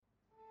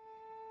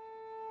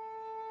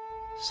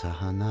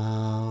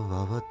Sahana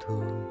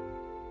Vavatu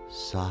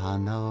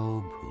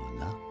Sahanau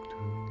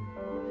Bhunaktu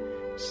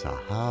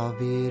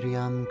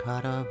Sahaviryam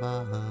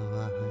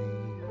Karavavahai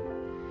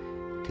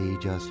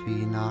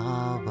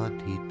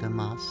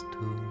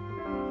Tejasvinavadhitamastu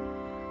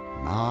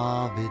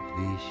Ma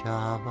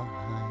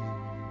Vidvishavahai.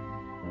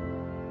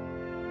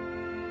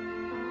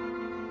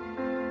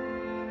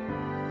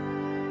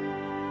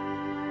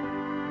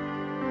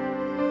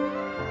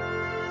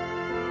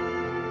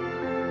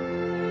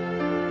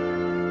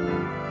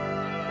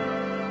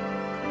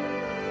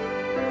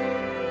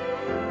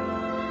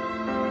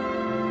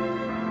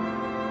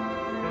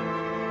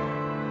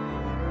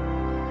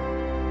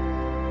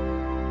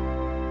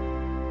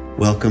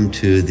 Welcome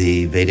to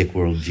the Vedic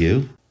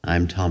Worldview.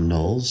 I'm Tom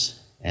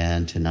Knowles,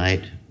 and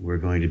tonight we're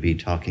going to be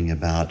talking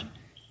about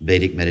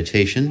Vedic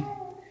meditation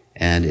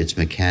and its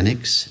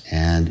mechanics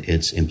and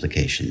its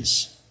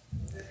implications.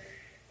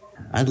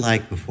 I'd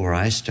like, before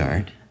I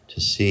start, to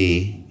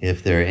see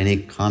if there are any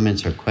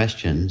comments or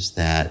questions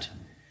that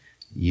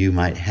you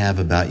might have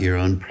about your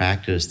own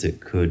practice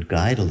that could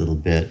guide a little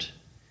bit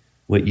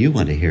what you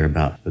want to hear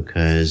about,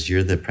 because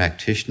you're the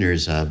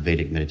practitioners of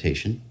Vedic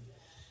meditation.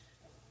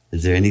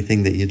 Is there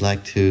anything that you'd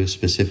like to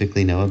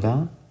specifically know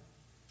about?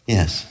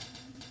 Yes.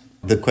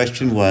 The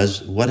question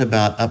was, what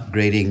about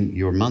upgrading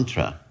your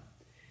mantra?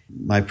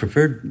 My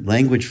preferred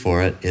language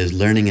for it is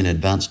learning an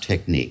advanced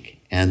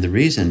technique. And the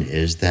reason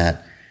is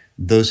that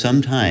though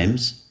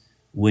sometimes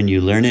when you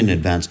learn an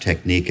advanced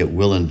technique, it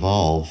will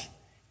involve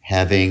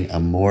having a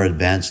more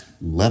advanced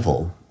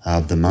level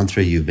of the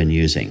mantra you've been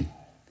using.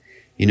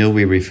 You know,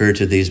 we refer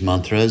to these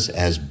mantras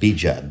as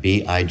bija,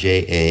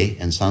 B-I-J-A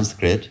in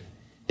Sanskrit.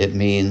 It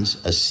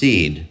means a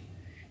seed,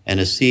 and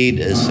a seed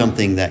is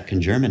something that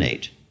can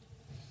germinate.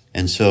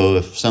 And so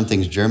if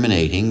something's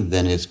germinating,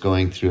 then it's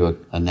going through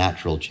a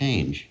natural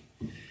change.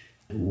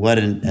 What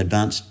an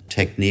advanced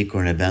technique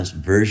or an advanced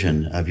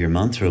version of your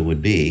mantra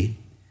would be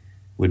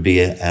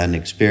an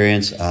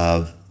experience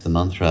of the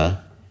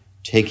mantra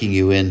taking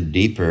you in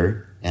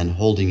deeper and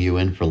holding you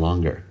in for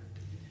longer.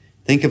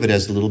 Think of it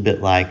as a little bit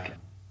like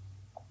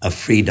a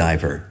free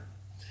diver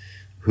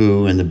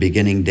who, in the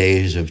beginning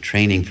days of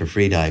training for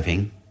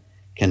freediving,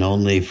 can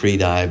only free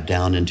dive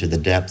down into the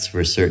depths for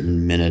a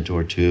certain minute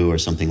or two or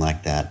something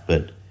like that,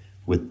 but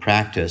with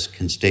practice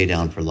can stay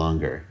down for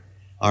longer.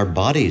 Our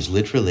bodies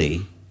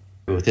literally,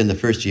 within the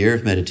first year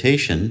of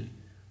meditation,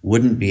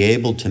 wouldn't be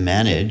able to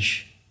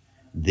manage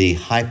the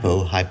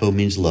hypo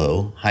means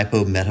low,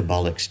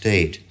 hypometabolic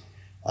state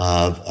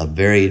of a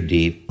very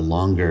deep,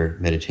 longer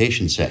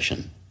meditation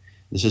session.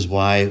 This is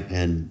why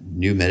in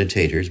new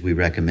meditators we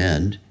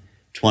recommend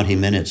 20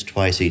 minutes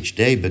twice each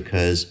day,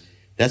 because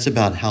that's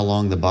about how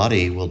long the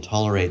body will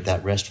tolerate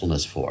that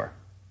restfulness for.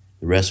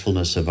 The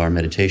restfulness of our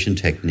meditation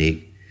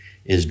technique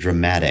is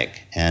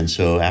dramatic. And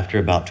so after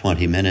about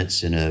 20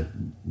 minutes in a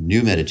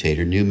new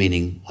meditator, new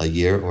meaning a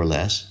year or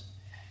less,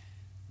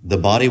 the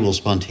body will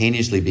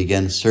spontaneously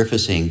begin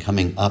surfacing,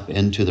 coming up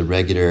into the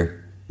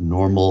regular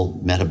normal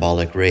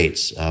metabolic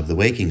rates of the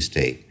waking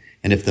state.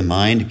 And if the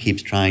mind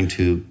keeps trying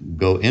to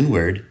go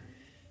inward,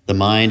 the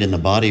mind and the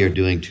body are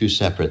doing two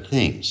separate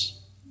things.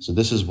 So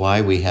this is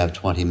why we have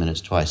 20 minutes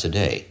twice a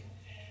day.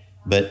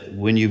 But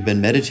when you've been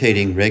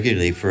meditating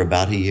regularly for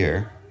about a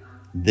year,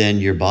 then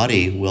your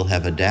body will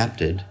have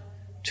adapted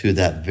to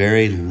that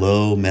very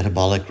low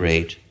metabolic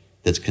rate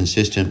that's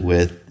consistent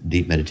with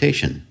deep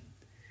meditation.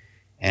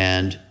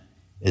 And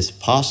it's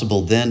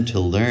possible then to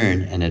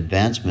learn an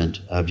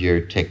advancement of your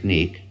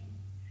technique,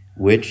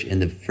 which in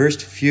the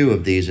first few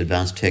of these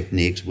advanced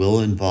techniques will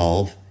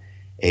involve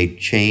a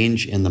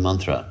change in the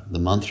mantra. The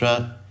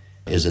mantra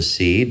is a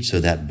seed, so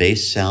that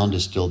base sound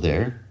is still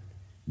there,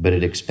 but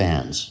it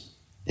expands,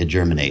 it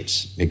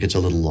germinates, it gets a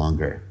little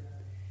longer.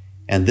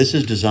 And this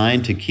is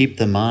designed to keep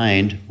the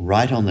mind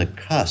right on the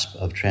cusp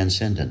of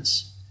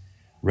transcendence,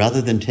 rather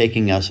than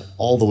taking us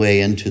all the way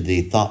into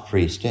the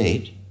thought-free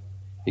state,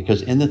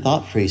 because in the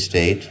thought-free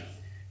state,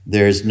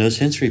 there's no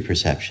sensory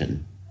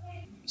perception.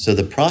 So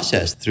the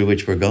process through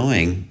which we're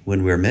going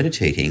when we're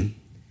meditating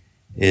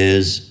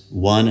is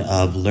one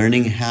of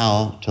learning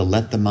how to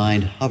let the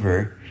mind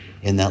hover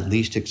in that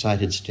least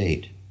excited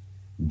state,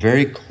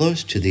 very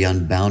close to the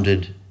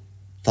unbounded,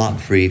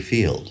 thought-free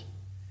field.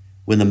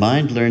 When the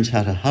mind learns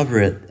how to hover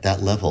at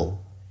that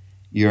level,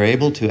 you're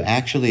able to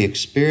actually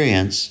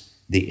experience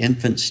the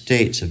infant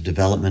states of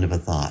development of a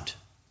thought.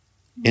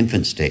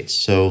 Infant states.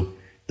 So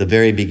the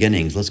very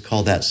beginnings, let's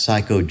call that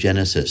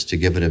psychogenesis to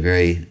give it a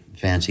very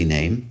fancy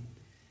name.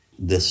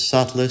 The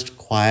subtlest,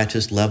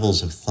 quietest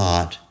levels of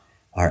thought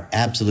are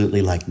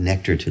absolutely like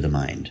nectar to the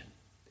mind.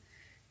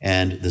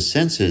 And the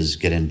senses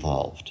get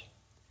involved.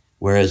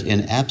 Whereas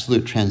in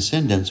absolute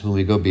transcendence, when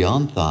we go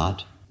beyond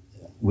thought,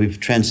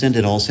 we've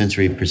transcended all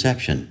sensory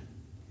perception.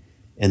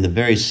 In the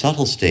very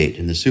subtle state,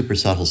 in the super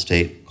subtle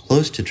state,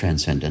 close to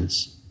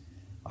transcendence,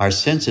 our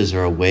senses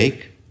are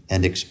awake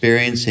and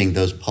experiencing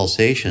those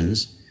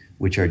pulsations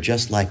which are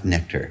just like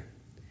nectar.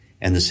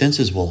 And the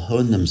senses will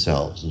hone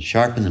themselves and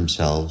sharpen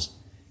themselves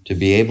to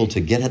be able to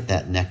get at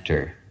that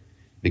nectar,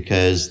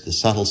 because the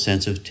subtle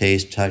sense of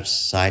taste, touch,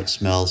 sight,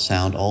 smell,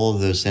 sound, all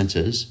of those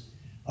senses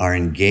are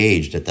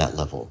engaged at that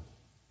level.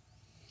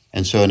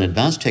 And so an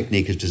advanced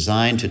technique is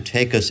designed to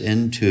take us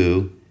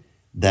into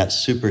that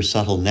super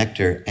subtle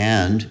nectar.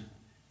 And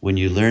when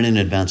you learn an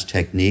advanced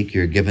technique,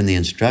 you're given the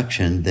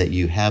instruction that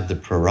you have the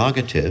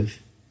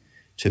prerogative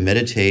to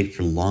meditate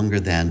for longer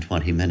than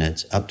 20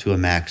 minutes, up to a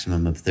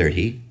maximum of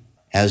 30,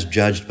 as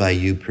judged by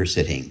you per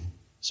sitting.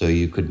 So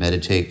you could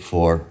meditate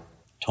for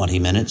 20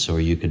 minutes,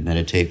 or you could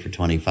meditate for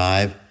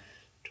 25,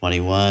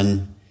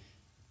 21,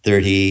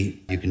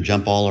 30. You can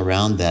jump all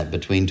around that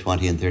between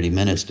 20 and 30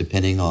 minutes,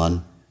 depending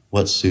on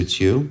what suits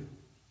you,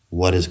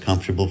 what is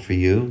comfortable for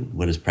you,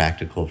 what is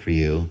practical for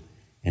you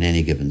in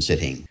any given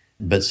sitting.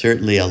 But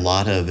certainly a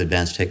lot of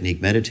advanced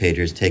technique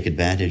meditators take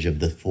advantage of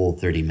the full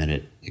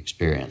 30-minute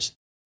experience.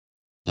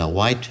 Now,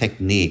 why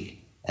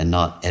technique and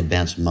not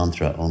advanced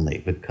mantra only?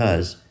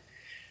 Because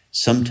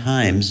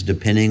sometimes,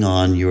 depending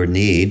on your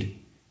need,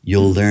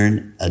 you'll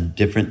learn a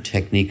different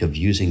technique of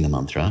using the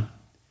mantra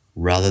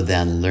rather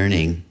than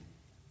learning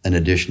an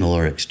additional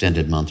or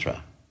extended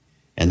mantra.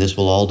 And this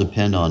will all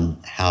depend on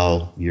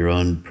how your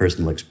own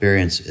personal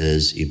experience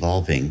is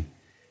evolving.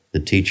 The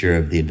teacher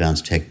of the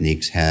advanced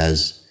techniques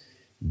has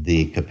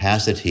the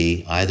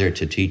capacity either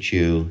to teach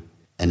you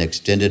an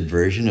extended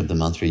version of the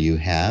mantra you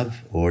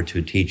have, or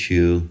to teach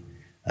you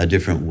a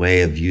different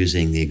way of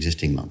using the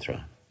existing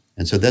mantra.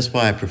 And so that's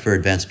why I prefer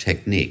advanced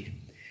technique.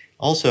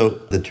 Also,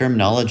 the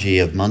terminology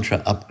of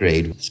mantra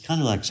upgrade, it's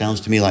kind of like,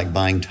 sounds to me like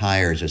buying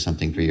tires or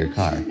something for your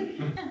car.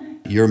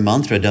 Your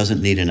mantra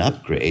doesn't need an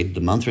upgrade.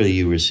 The mantra that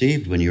you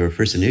received when you were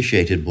first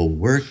initiated will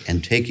work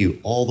and take you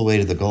all the way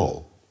to the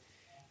goal.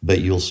 But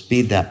you'll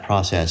speed that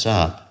process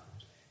up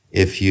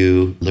if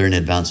you learn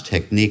advanced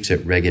techniques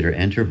at regular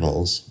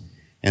intervals.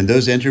 And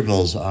those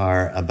intervals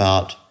are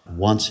about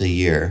once a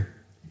year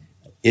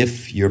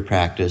if your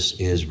practice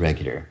is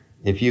regular.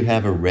 If you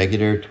have a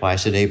regular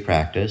twice-a-day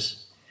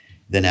practice,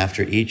 then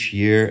after each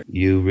year,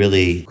 you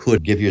really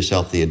could give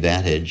yourself the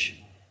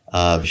advantage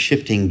of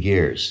shifting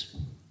gears.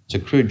 It's a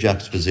crude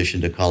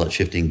juxtaposition to call it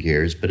shifting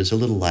gears, but it's a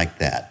little like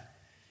that.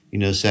 You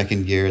know,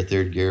 second gear,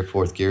 third gear,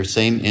 fourth gear,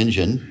 same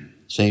engine,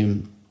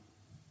 same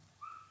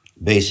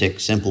basic,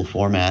 simple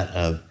format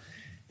of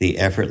the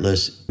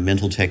effortless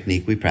mental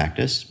technique we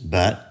practice,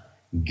 but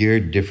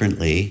geared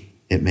differently,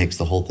 it makes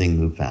the whole thing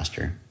move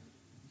faster.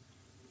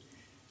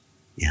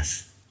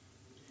 Yes.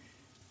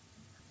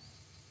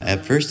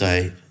 At first,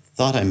 I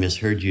thought I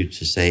misheard you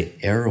to say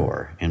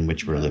error in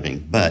which we're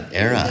living, but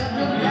era.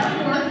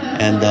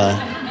 And,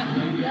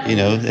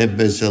 it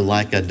was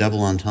like a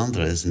double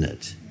entendre, isn't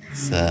it?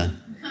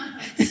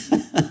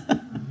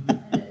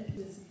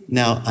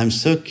 Now, I'm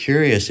so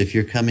curious if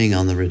you're coming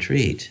on the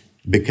retreat,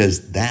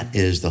 because that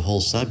is the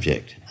whole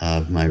subject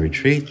of my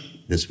retreat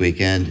this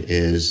weekend,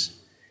 is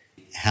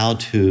how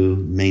to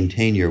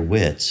maintain your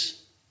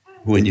wits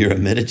when you're a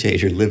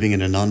meditator living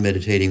in a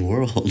non-meditating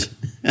world.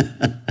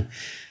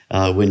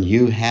 When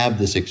you have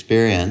this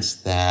experience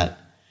that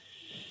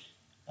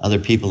other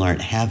people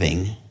aren't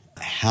having,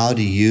 how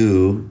do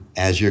you,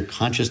 as your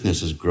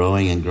consciousness is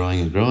growing and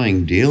growing and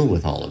growing, deal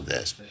with all of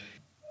this?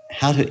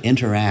 How to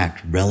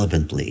interact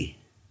relevantly,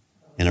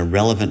 in a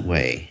relevant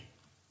way,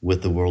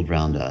 with the world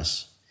around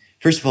us.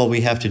 First of all,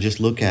 we have to just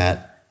look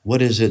at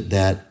what is it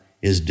that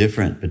is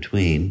different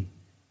between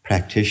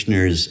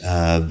practitioners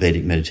of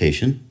Vedic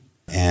meditation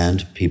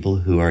and people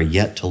who are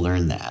yet to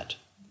learn that.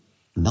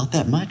 Not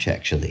that much,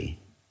 actually,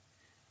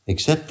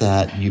 except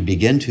that you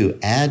begin to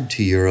add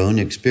to your own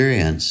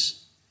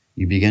experience.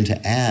 You begin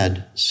to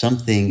add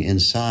something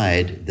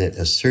inside that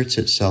asserts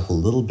itself a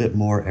little bit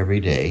more every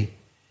day,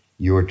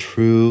 your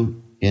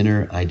true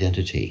inner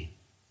identity.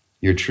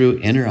 Your true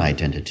inner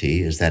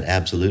identity is that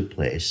absolute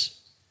place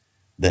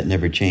that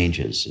never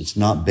changes. It's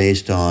not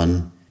based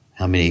on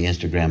how many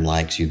Instagram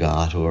likes you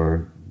got,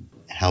 or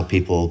how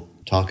people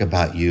talk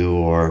about you,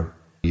 or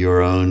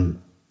your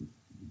own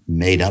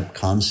made-up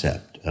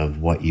concept of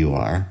what you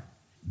are.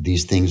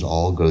 These things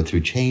all go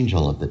through change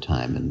all of the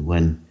time. And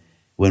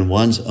when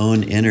one's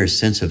own inner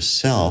sense of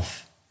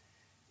self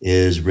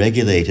is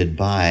regulated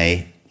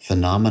by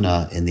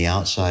phenomena in the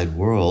outside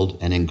world,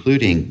 and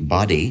including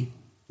body,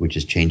 which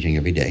is changing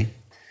every day,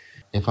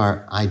 if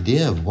our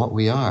idea of what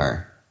we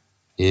are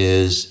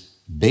is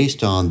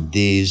based on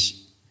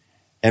these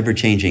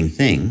ever-changing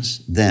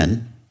things,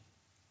 then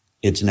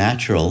it's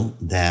natural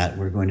that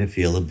we're going to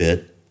feel a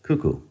bit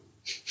cuckoo.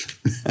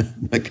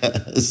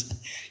 Because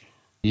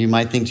you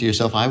might think to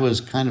yourself, I was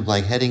kind of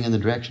like heading in the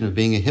direction of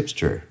being a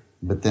hipster,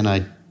 but then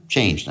I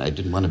changed. I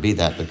didn't want to be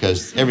that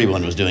because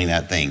everyone was doing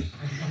that thing.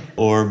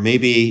 Or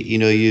maybe,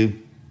 you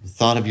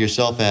thought of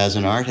yourself as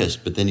an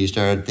artist, but then you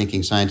started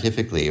thinking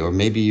scientifically. Or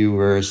maybe you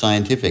were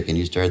scientific and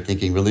you started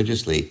thinking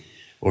religiously.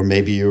 Or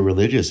maybe you were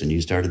religious and you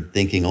started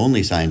thinking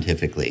only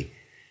scientifically,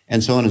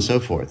 and so on and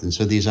so forth. And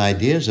so these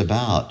ideas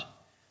about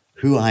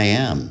who I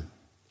am,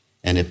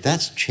 and if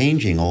that's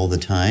changing all the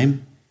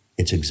time,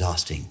 it's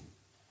exhausting.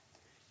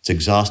 It's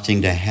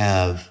exhausting to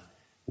have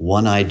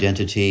one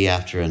identity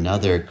after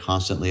another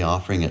constantly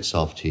offering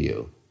itself to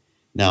you.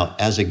 Now,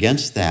 as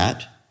against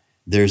that,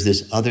 there's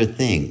this other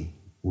thing.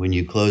 When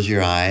you close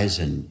your eyes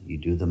and you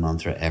do the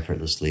mantra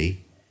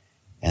effortlessly,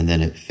 and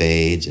then it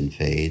fades and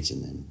fades,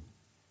 and then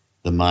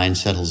the mind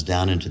settles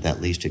down into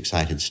that least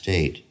excited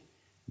state.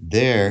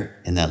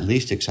 There, in that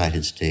least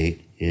excited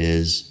state,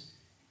 is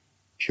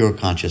pure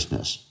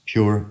consciousness,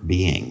 pure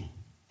being.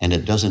 And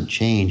it doesn't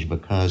change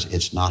because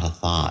it's not a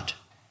thought.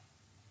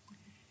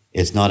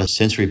 It's not a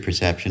sensory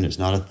perception, it's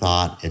not a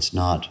thought, it's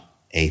not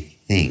a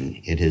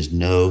thing. It is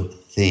no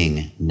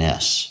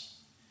thingness.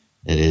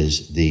 It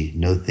is the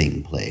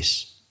no-thing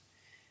place.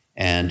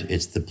 And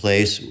it's the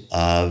place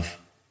of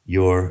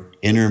your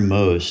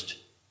innermost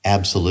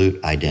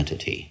absolute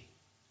identity.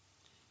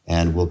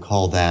 And we'll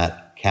call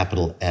that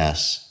capital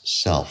S,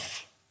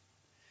 self.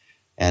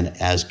 And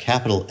as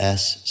capital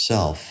S,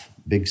 self,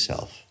 big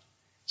self,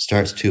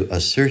 starts to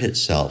assert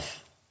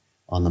itself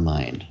on the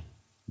mind,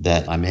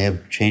 that I may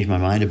have changed my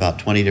mind about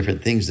 20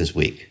 different things this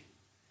week,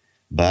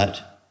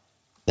 but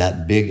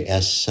that big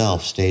S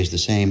self stays the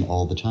same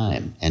all the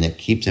time, and it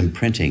keeps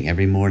imprinting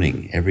every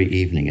morning, every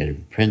evening. It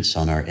imprints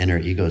on our inner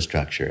ego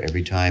structure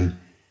every time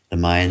the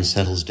mind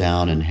settles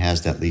down and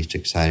has that least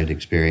excited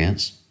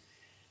experience.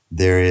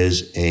 There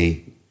is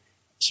a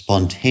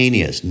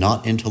spontaneous,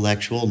 not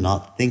intellectual,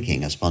 not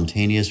thinking, a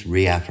spontaneous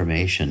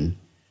reaffirmation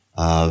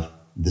of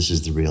this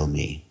is the real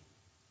me.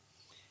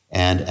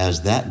 And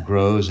as that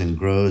grows and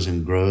grows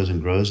and grows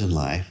and grows in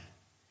life,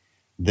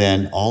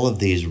 then all of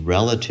these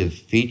relative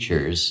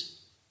features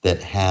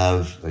that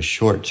have a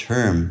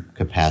short-term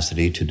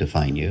capacity to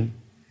define you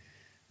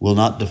will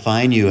not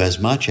define you as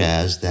much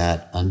as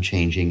that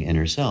unchanging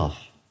inner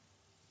self.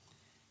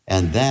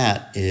 And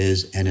that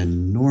is an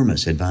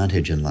enormous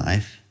advantage in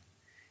life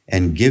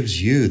and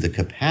gives you the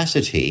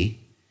capacity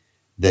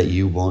that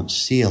you won't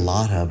see a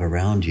lot of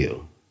around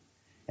you.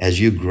 As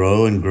you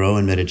grow and grow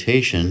in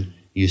meditation,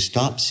 you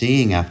stop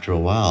seeing after a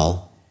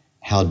while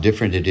how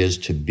different it is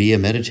to be a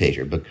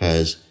meditator,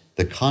 because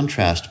the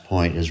contrast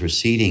point is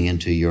receding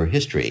into your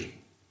history.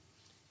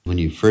 When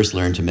you first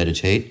learn to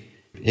meditate,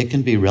 it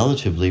can be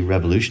relatively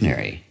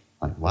revolutionary.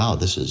 Like, wow,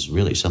 this is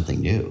really something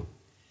new,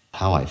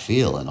 how I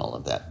feel and all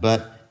of that.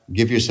 But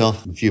give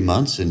yourself a few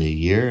months and a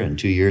year and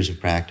 2 years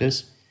of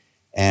practice,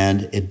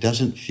 and it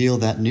doesn't feel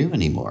that new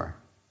anymore.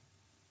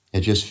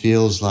 It just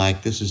feels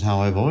like this is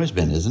how I've always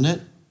been, isn't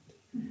it?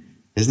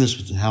 Isn't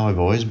this how I've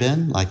always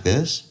been, like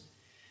this?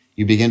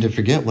 You begin to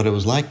forget what it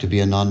was like to be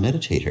a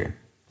non-meditator.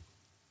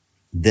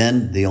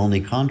 Then the only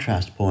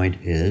contrast point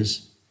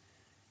is,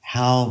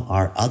 how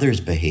are others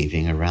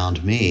behaving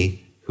around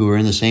me who are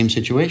in the same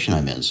situation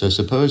I'm in? So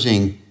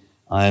supposing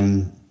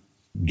I'm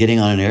getting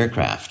on an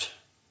aircraft,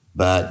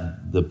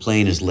 but the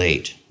plane is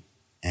late,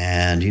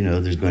 and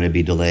there's going to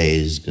be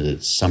delays because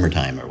it's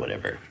summertime or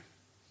whatever.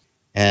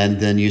 And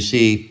then you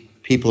see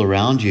people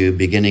around you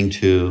beginning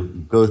to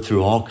go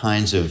through all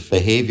kinds of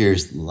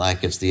behaviors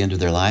like it's the end of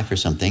their life or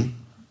something,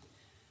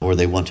 or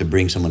they want to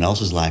bring someone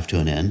else's life to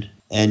an end.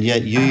 And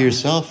yet you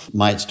yourself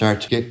might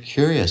start to get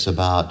curious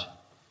about,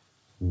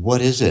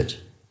 what is it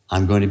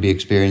I'm going to be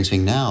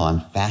experiencing now?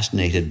 I'm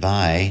fascinated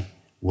by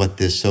what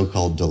this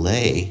so-called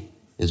delay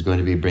is going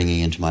to be bringing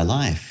into my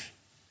life.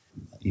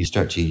 You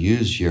start to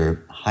use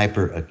your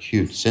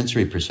hyper-acute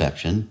sensory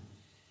perception,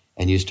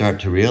 and you start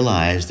to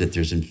realize that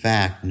there's in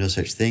fact no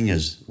such thing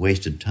as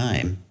wasted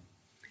time.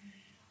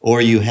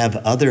 Or you have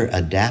other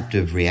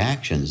adaptive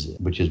reactions,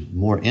 which is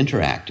more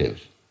interactive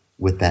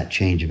with that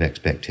change of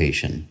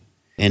expectation.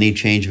 Any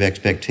change of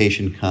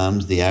expectation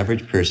comes, the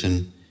average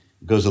person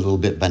goes a little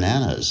bit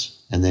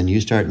bananas, and then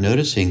you start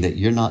noticing that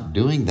you're not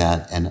doing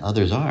that and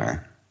others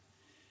are.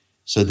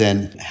 So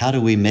then how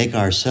do we make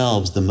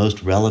ourselves the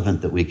most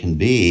relevant that we can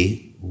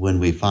be when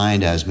we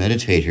find as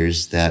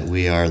meditators that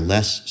we are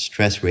less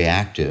stress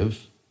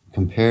reactive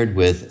compared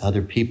with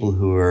other people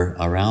who are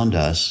around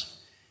us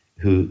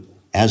who,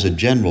 as a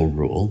general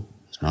rule,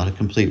 it's not a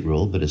complete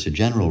rule, but it's a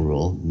general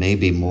rule, may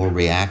be more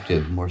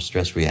reactive, more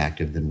stress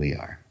reactive than we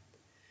are.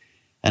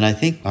 And I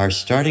think our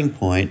starting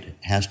point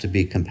has to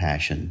be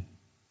compassion.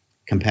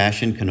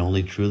 Compassion can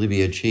only truly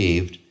be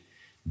achieved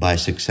by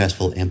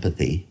successful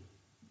empathy.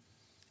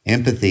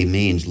 Empathy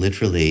means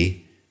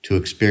literally to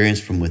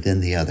experience from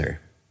within the other.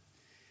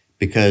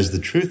 Because the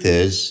truth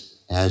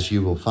is, as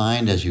you will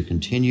find as you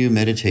continue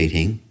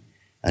meditating,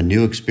 a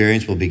new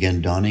experience will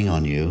begin dawning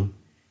on you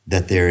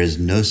that there is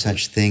no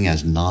such thing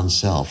as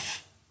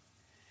non-self.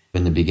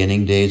 In the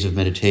beginning days of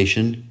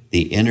meditation,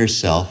 the inner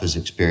self is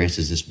experienced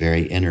as this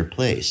very inner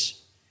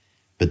place.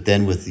 But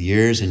then with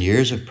years and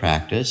years of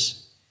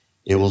practice,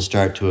 it will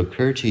start to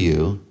occur to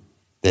you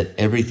that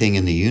everything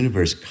in the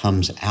universe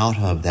comes out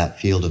of that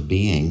field of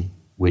being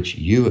which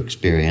you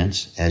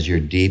experience as your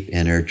deep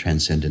inner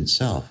transcendent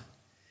self.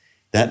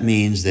 That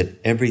means that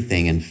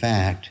everything, in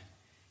fact,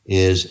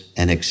 is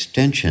an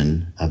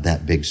extension of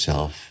that big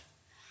self,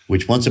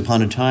 which once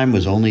upon a time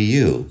was only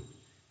you,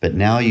 but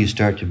now you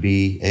start to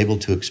be able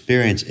to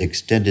experience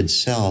extended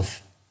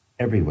self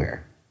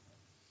everywhere.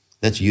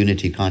 That's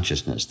unity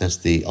consciousness. That's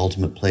the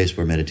ultimate place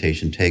where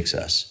meditation takes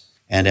us.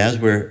 And as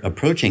we're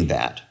approaching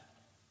that,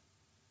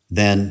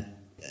 then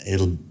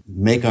it'll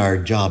make our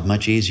job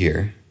much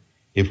easier,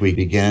 If we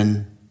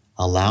begin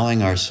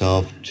allowing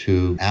ourselves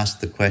to ask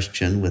the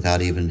question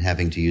without even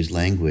having to use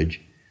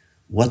language,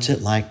 what's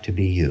it like to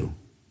be you?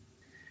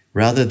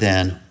 Rather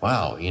than,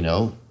 wow,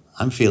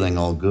 I'm feeling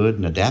all good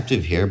and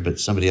adaptive here, but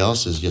somebody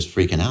else is just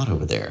freaking out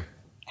over there.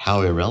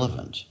 How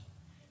irrelevant.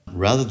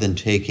 Rather than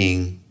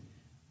taking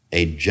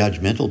a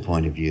judgmental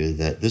point of view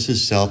that this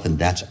is self and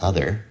that's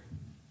other,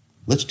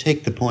 let's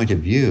take the point of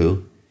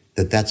view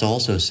that that's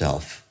also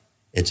self.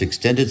 It's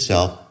extended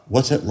self.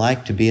 What's it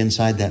like to be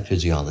inside that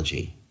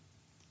physiology?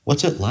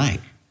 What's it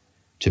like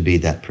to be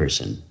that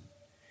person?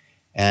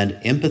 And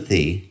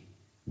empathy,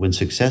 when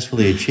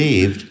successfully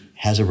achieved,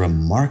 has a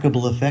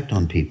remarkable effect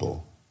on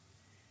people.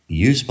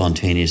 You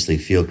spontaneously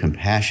feel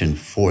compassion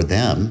for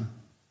them,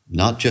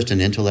 not just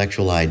an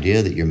intellectual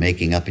idea that you're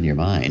making up in your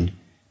mind,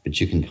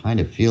 but you can kind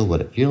of feel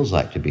what it feels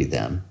like to be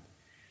them.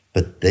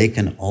 But they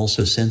can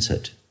also sense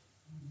it.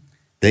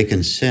 They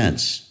can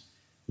sense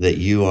that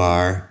you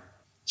are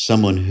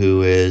someone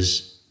who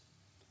is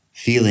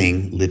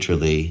feeling,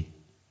 literally,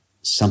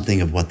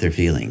 something of what they're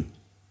feeling.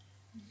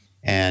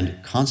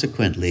 And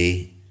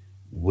consequently,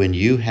 when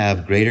you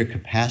have greater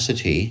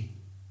capacity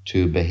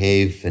to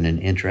behave in an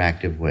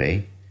interactive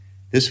way,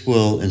 this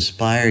will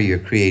inspire your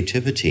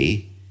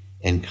creativity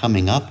in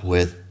coming up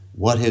with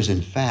what is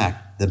in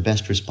fact the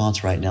best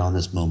response right now in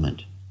this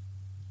moment.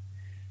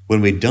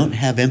 When we don't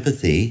have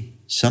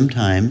empathy,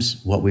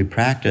 sometimes what we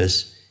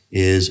practice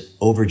is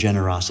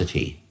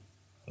overgenerosity.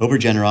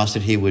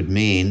 Overgenerosity would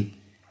mean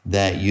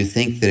that you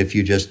think that if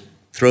you just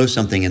throw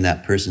something in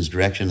that person's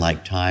direction,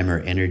 like time or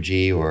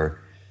energy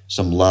or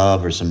some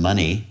love or some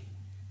money,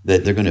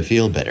 that they're going to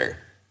feel better.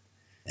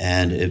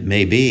 And it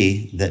may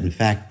be that, in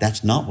fact,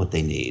 that's not what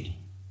they need.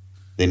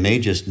 They may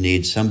just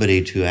need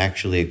somebody to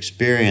actually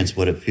experience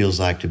what it feels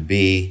like to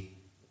be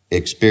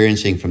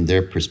experiencing from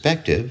their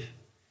perspective,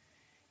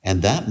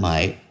 and that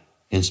might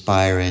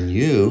inspire in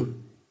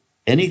you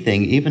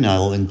anything. Even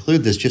I'll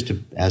include this just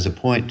as a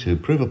point to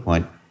prove a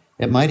point.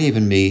 It might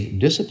even be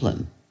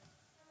discipline.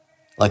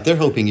 Like they're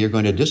hoping you're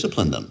going to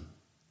discipline them,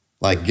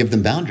 like give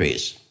them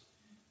boundaries,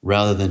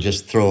 rather than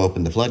just throw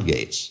open the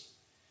floodgates.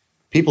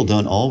 People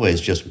don't always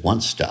just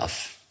want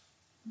stuff,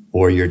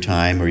 or your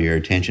time, or your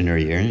attention, or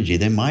your energy.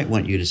 They might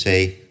want you to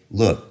say,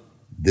 look,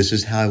 this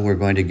is how we're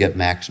going to get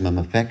maximum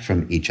effect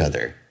from each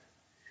other.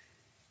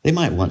 They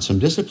might want some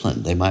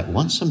discipline. They might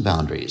want some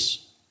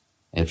boundaries.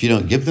 And if you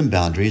don't give them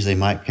boundaries, they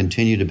might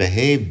continue to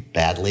behave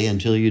badly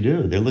until you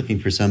do. They're looking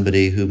for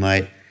somebody who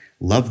might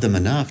love them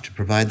enough to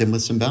provide them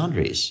with some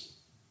boundaries.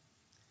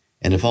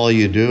 And if all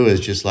you do is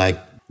just like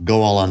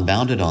go all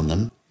unbounded on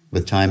them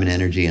with time and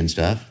energy and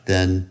stuff,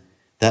 then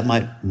that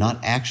might not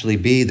actually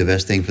be the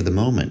best thing for the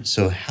moment.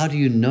 So how do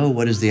you know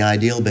what is the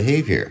ideal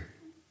behavior?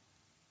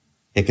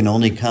 It can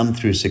only come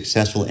through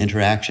successful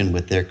interaction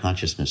with their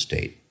consciousness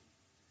state.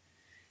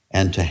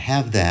 And to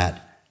have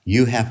that,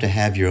 you have to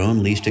have your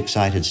own least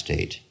excited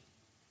state.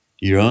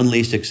 Your own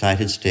least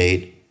excited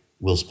state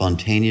will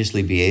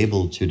spontaneously be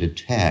able to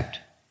detect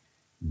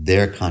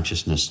their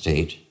consciousness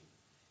state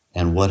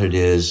and what it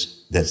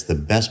is that's the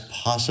best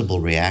possible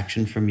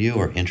reaction from you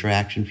or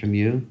interaction from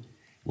you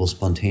will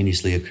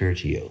spontaneously occur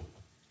to you.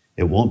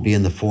 It won't be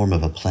in the form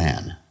of a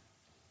plan.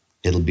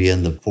 It'll be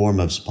in the form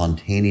of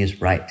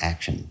spontaneous right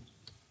action.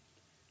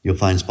 You'll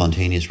find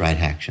spontaneous right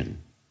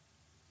action.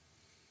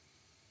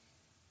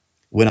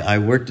 When I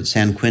worked at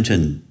San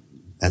Quentin,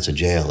 that's a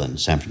jail in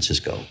San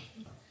Francisco,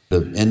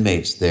 the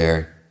inmates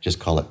there just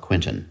call it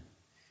Quentin.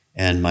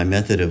 And my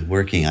method of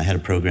working, I had a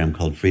program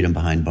called Freedom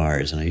Behind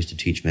Bars, and I used to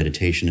teach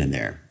meditation in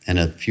there and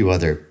a few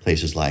other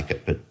places like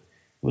it. But it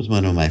was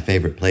one of my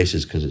favorite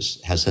places because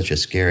it has such a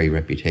scary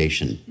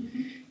reputation.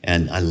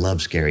 And I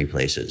love scary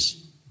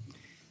places.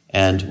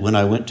 And when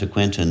I went to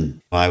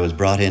Quentin, I was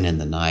brought in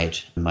the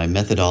night. My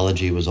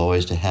methodology was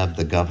always to have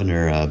the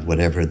governor of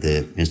whatever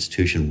the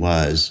institution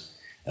was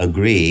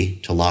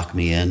agree to lock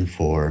me in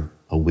for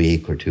a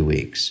week or 2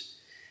 weeks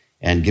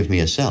and give me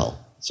a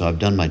cell. So I've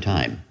done my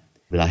time,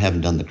 but I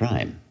haven't done the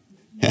crime.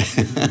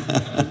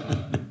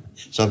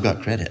 So I've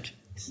got credit.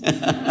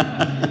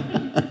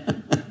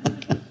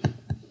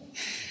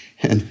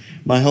 And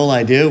my whole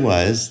idea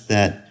was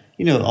that,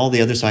 all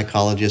the other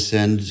psychologists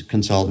and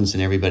consultants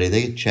and everybody,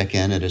 they check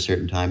in at a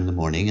certain time in the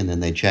morning and then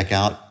they check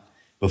out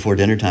before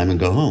dinner time and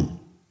go home.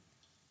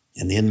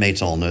 And the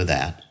inmates all know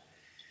that.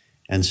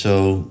 And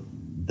so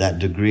that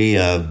degree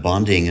of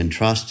bonding and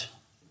trust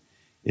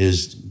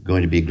is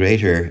going to be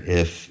greater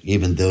if,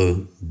 even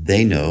though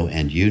they know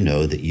and you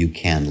know that you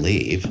can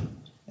leave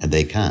and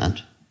they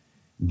can't,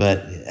 but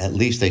at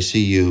least they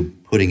see you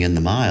putting in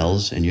the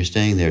miles and you're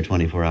staying there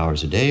 24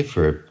 hours a day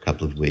for a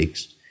couple of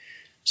weeks.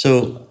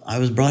 So I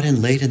was brought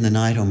in late in the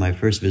night on my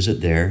first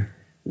visit there.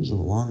 It was a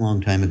long,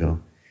 long time ago.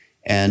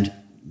 And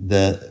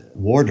the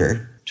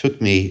warder took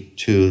me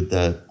to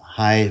the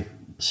high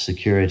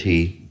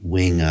security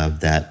wing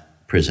of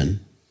that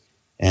prison.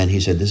 And he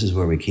said, this is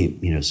where we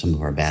keep, some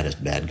of our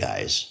baddest bad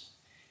guys.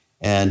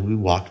 And we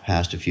walked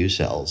past a few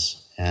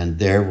cells, and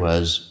there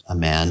was a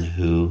man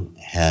who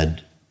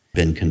had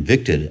been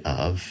convicted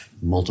of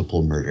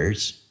multiple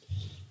murders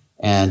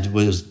and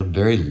was a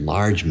very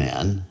large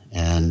man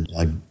and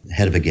a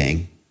head of a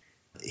gang.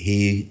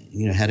 He,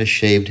 had a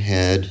shaved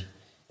head,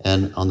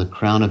 and on the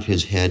crown of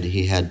his head,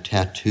 he had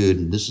tattooed,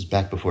 and this is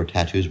back before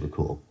tattoos were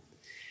cool.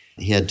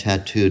 He had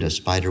tattooed a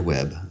spider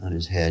web on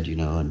his head,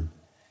 and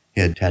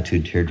he had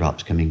tattooed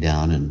teardrops coming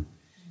down, and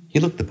he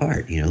looked the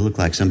part, looked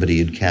like somebody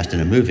you'd cast in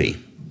a movie.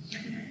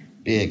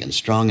 Big and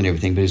strong and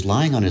everything, but he's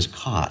lying on his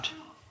cot.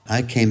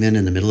 I came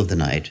in the middle of the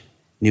night,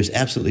 and he was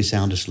absolutely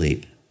sound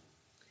asleep.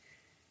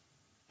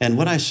 And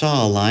what I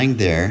saw lying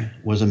there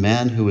was a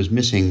man who was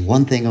missing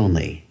one thing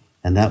only,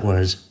 and that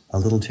was a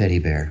little teddy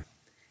bear.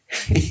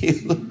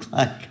 He looked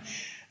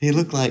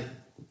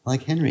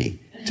like Henry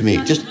to me,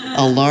 just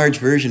a large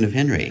version of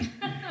Henry.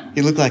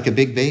 He looked like a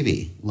big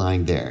baby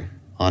lying there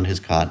on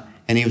his cot,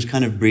 and he was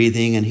kind of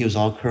breathing, and he was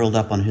all curled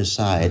up on his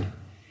side.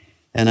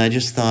 And I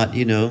just thought,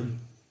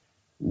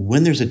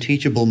 when there's a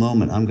teachable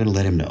moment, I'm going to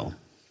let him know.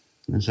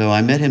 And so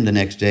I met him the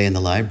next day in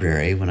the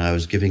library when I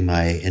was giving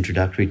my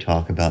introductory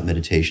talk about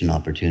meditation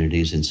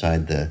opportunities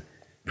inside the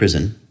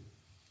prison.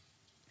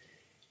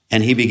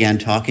 And he began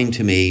talking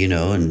to me,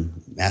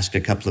 and asked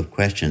a couple of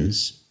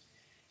questions.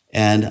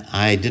 And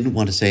I didn't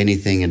want to say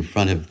anything in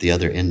front of the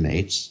other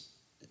inmates.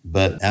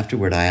 But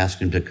afterward, I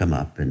asked him to come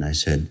up, and I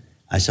said,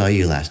 I saw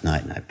you last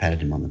night, and I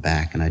patted him on the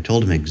back, and I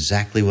told him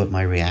exactly what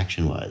my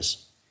reaction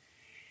was.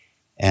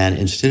 And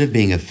instead of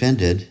being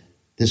offended,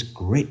 this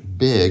great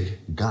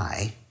big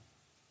guy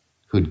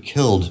who'd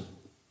killed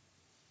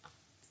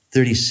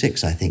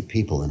 36, I think,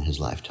 people in his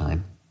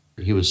lifetime,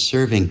 he was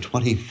serving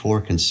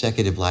 24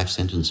 consecutive life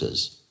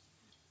sentences.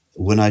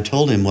 When I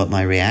told him what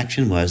my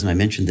reaction was, and I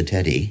mentioned the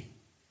teddy,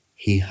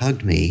 he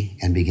hugged me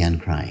and began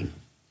crying.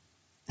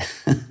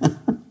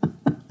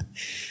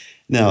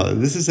 Now,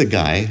 this is a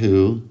guy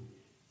who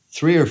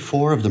 3 or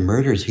 4 of the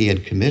murders he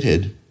had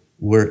committed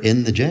were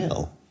in the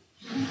jail.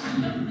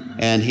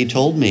 And he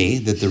told me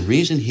that the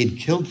reason he'd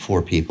killed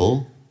 4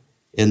 people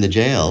in the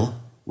jail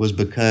was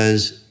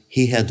because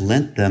he had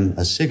lent them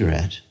a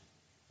cigarette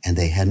and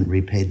they hadn't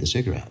repaid the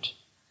cigarette.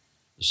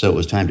 So it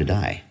was time to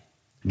die.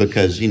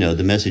 Because,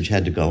 the message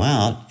had to go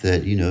out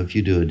that, if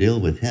you do a deal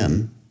with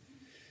him,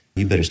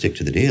 you better stick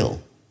to the deal.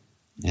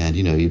 And,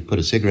 you put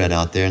a cigarette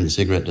out there and the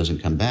cigarette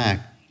doesn't come back,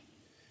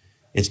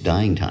 it's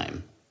dying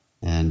time.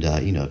 And,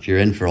 if you're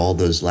in for all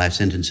those life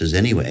sentences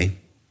anyway,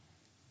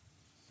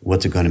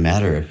 what's it going to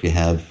matter if you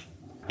have,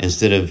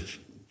 instead of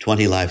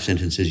 20 life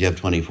sentences, you have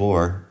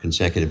 24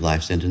 consecutive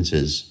life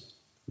sentences?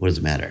 What does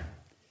it matter?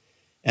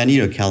 And,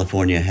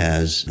 California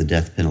has the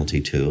death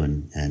penalty too,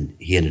 and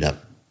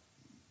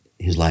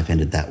his life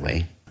ended that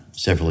way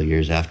several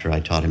years after I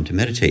taught him to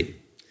meditate.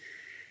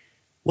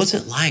 What's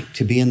it like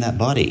to be in that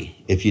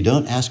body? If you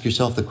don't ask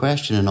yourself the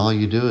question and all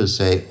you do is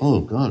say,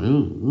 oh God,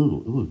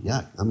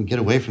 yeah, let me get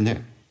away from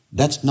there.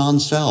 That's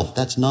non-self.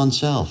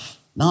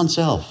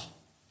 Non-self.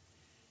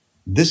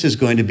 This is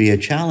going to be a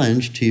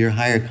challenge to your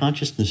higher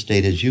consciousness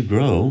state as you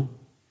grow.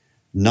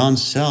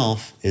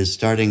 Non-self is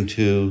starting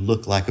to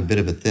look like a bit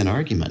of a thin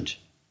argument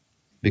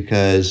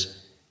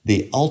because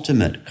the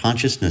ultimate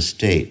consciousness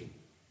state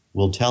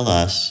will tell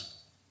us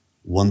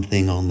one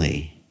thing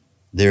only.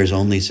 There's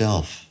only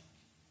self.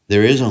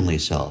 There is only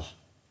self.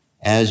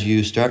 As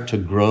you start to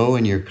grow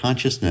in your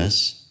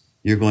consciousness,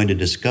 you're going to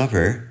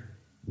discover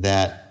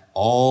that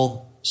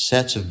all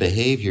sets of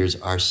behaviors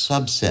are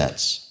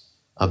subsets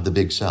of the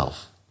big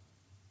self.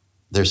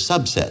 They're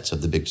subsets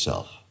of the big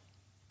self.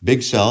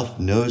 Big self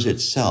knows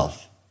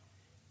itself.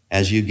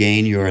 As you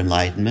gain your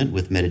enlightenment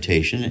with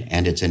meditation,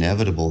 and it's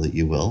inevitable that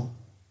you will,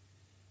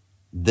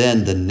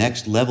 then the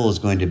next level is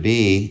going to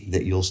be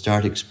that you'll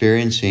start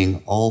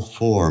experiencing all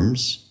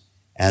forms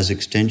as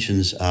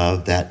extensions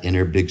of that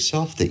inner big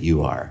self that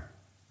you are.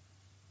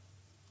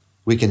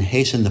 We can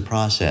hasten the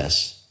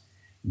process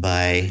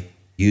by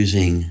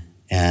using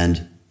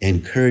and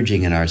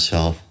encouraging in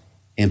ourselves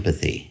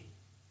empathy.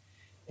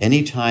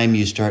 Anytime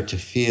you start to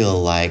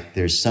feel like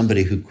there's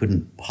somebody who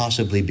couldn't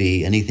possibly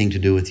be anything to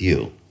do with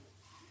you,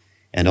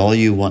 and all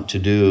you want to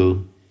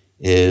do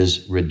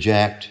is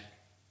reject,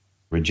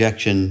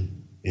 rejection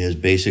is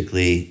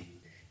basically,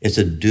 it's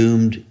a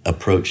doomed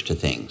approach to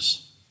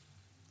things.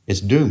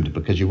 It's doomed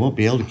because you won't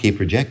be able to keep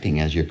rejecting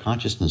as your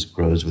consciousness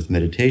grows with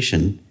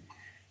meditation.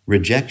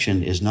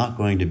 Rejection is not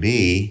going to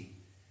be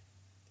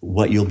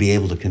what you'll be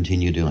able to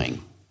continue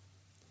doing.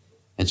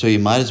 And so you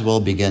might as well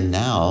begin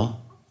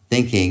now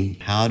thinking,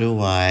 how do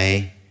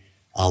I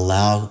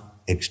allow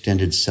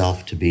extended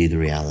self to be the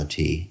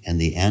reality? And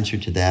the answer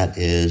to that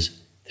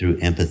is through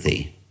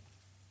empathy.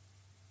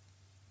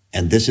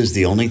 And this is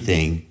the only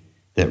thing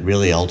that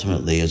really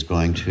ultimately is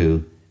going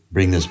to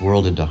bring this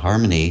world into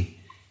harmony.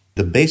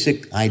 The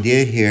basic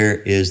idea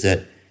here is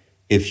that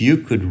if you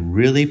could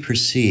really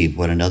perceive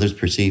what another's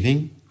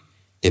perceiving,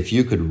 if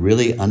you could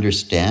really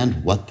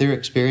understand what they're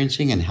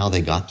experiencing and how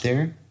they got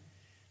there,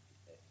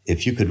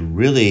 if you could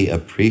really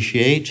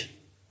appreciate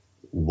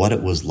what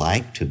it was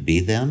like to be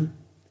them,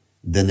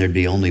 then there'd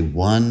be only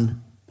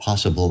one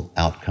possible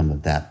outcome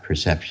of that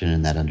perception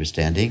and that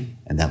understanding,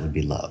 and that would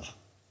be love.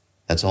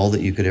 That's all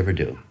that you could ever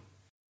do.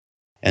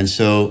 And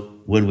so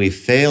when we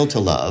fail to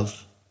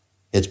love,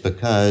 it's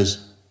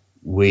because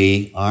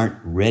we aren't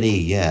ready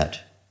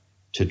yet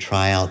to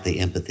try out the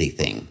empathy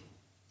thing.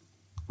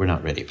 We're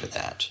not ready for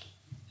that.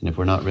 And if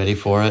we're not ready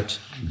for it,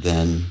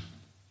 then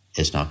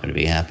it's not going to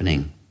be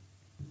happening.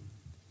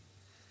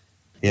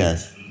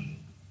 Yes.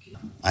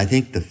 I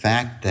think the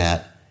fact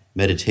that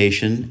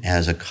meditation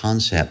as a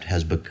concept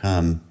has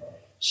become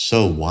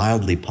so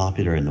wildly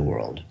popular in the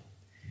world,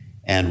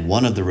 and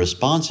one of the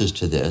responses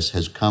to this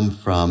has come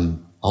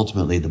from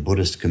ultimately the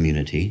Buddhist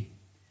community,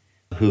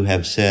 who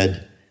have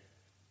said,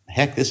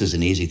 heck, this is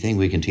an easy thing.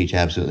 We can teach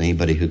absolutely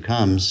anybody who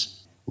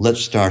comes.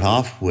 Let's start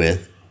off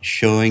with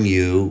showing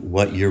you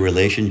what your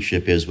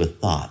relationship is with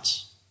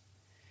thoughts.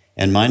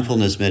 And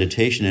mindfulness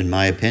meditation, in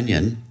my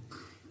opinion,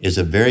 is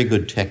a very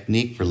good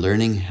technique for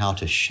learning how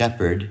to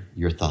shepherd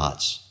your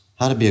thoughts,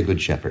 how to be a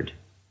good shepherd.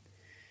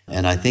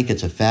 And I think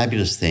it's a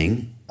fabulous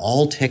thing.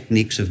 All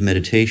techniques of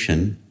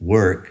meditation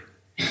work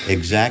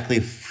exactly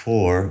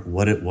for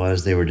what it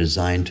was they were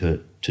designed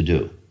to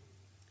do.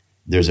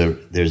 There's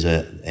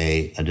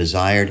a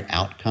desired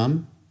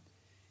outcome,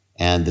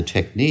 and the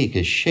technique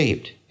is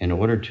shaped in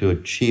order to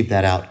achieve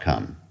that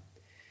outcome.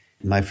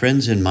 My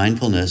friends in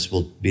mindfulness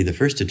will be the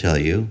first to tell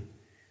you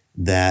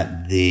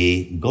that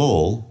the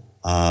goal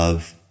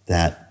of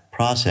that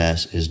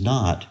process is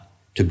not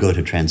to go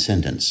to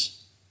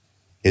transcendence.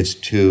 It's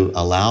to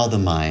allow the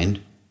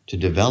mind to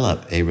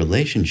develop a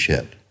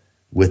relationship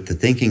with the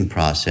thinking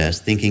process,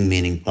 thinking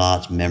meaning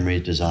thoughts,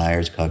 memories,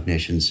 desires,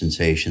 cognitions,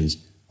 sensations,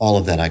 all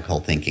of that I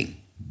call thinking.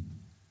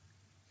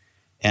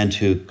 And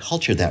to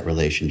culture that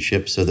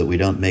relationship so that we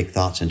don't make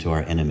thoughts into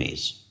our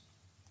enemies.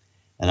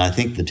 And I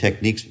think the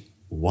technique's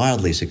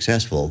wildly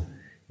successful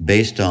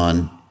based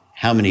on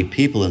how many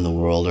people in the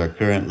world are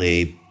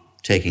currently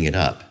taking it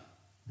up.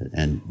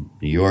 And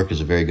New York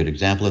is a very good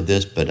example of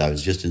this, but I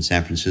was just in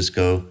San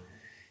Francisco,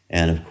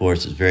 and of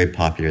course it's very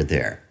popular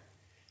there.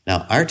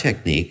 Now, our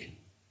technique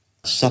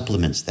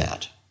supplements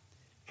that.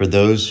 For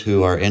those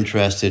who are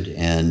interested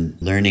in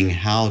learning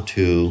how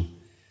to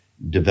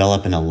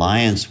develop an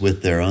alliance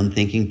with their own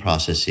thinking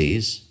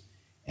processes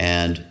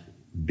and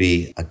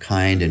be a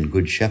kind and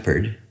good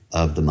shepherd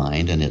of the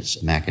mind and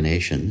its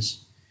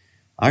machinations,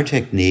 our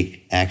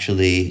technique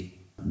actually,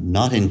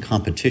 not in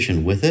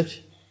competition with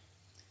it,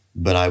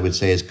 but I would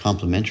say is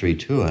complementary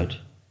to it,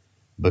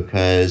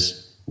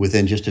 because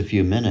within just a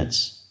few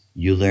minutes,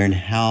 you learn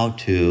how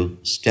to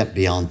step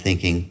beyond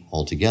thinking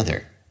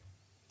altogether.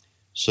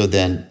 So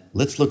then,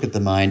 let's look at the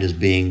mind as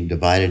being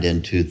divided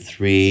into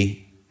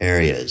three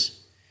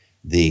areas: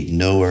 the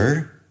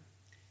knower,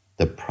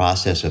 the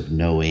process of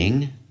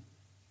knowing,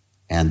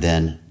 and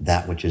then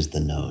that which is the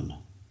known.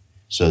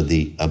 So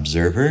the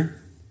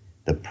observer,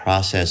 the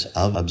process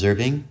of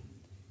observing,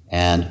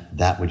 and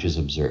that which is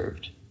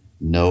observed.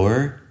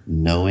 Knower,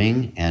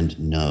 knowing, and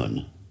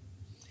known.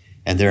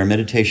 And there are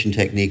meditation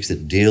techniques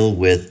that deal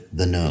with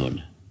the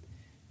known.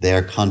 They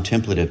are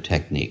contemplative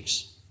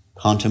techniques,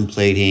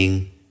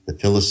 contemplating the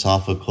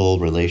philosophical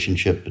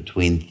relationship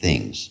between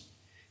things.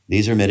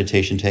 These are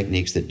meditation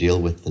techniques that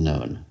deal with the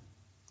known.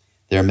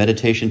 There are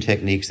meditation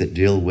techniques that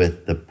deal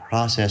with the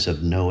process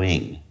of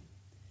knowing.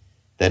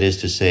 That is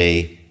to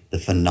say, the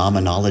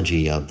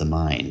phenomenology of the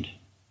mind,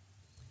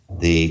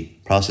 the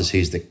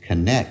processes that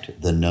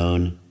connect the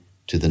known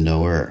to the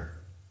knower.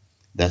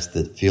 That's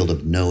the field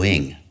of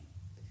knowing.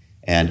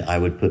 And I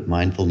would put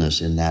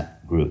mindfulness in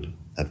that group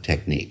of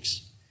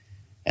techniques.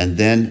 And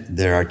then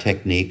there are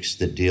techniques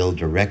that deal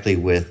directly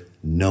with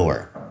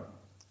knower.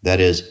 That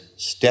is,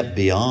 step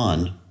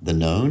beyond the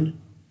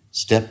known,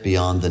 step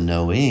beyond the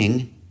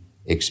knowing,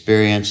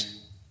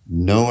 experience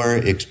knower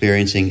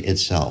experiencing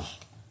itself.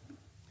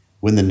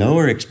 When the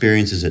knower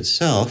experiences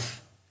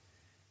itself,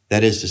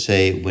 that is to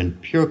say, when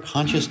pure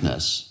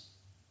consciousness,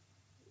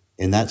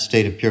 in that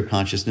state of pure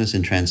consciousness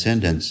and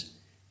transcendence,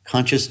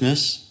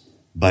 consciousness,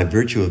 by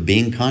virtue of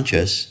being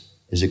conscious,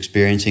 is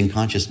experiencing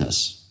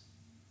consciousness.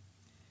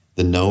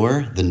 The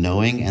knower, the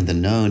knowing, and the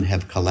known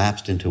have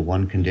collapsed into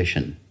one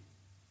condition.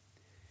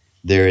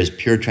 There is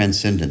pure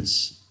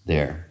transcendence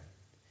there.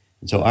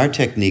 And so our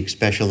technique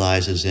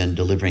specializes in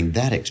delivering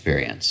that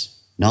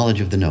experience,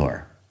 knowledge of the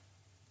knower.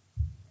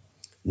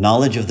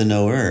 Knowledge of the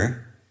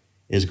knower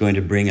is going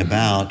to bring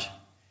about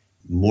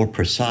more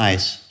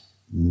precise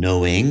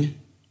knowing,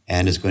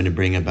 and is going to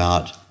bring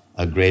about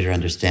a greater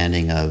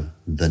understanding of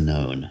the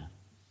known,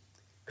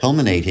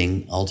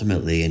 culminating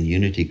ultimately in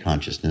unity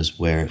consciousness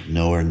where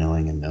knower,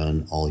 knowing, and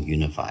known all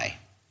unify.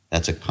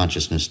 That's a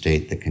consciousness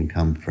state that can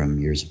come from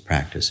years of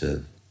practice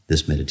of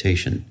this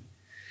meditation.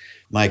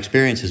 My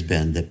experience has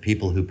been that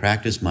people who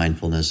practice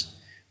mindfulness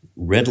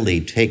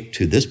readily take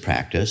to this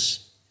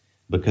practice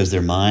because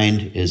their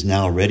mind is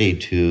now ready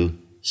to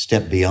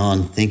step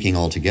beyond thinking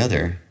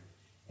altogether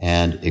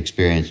and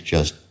experience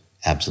just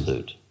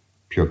absolute,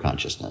 pure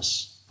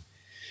consciousness.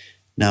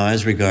 Now,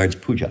 as regards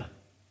puja,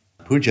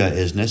 puja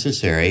is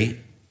necessary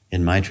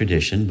in my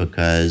tradition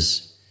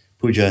because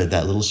puja,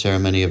 that little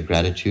ceremony of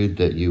gratitude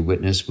that you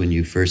witness when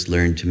you first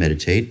learn to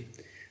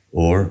meditate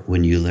or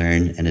when you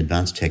learn an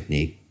advanced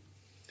technique,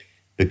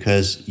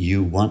 because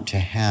you want to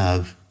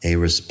have a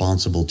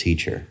responsible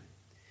teacher.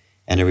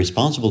 And a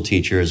responsible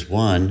teacher is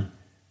one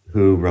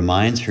who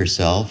reminds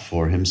herself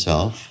or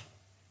himself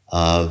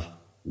of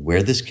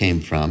where this came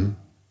from.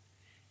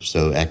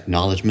 So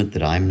acknowledgement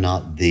that I'm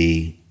not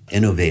the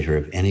innovator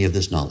of any of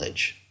this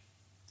knowledge.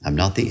 I'm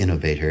not the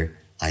innovator.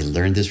 I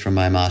learned this from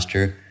my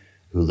master,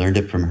 who learned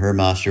it from her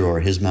master or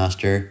his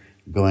master,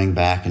 going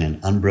back in an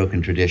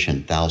unbroken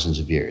tradition, thousands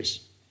of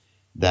years.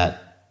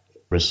 That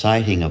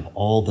reciting of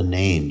all the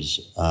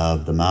names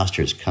of the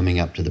masters coming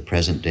up to the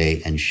present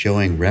day and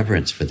showing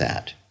reverence for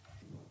that.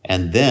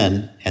 And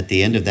then at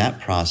the end of that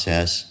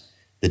process,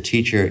 the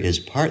teacher is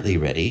partly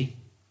ready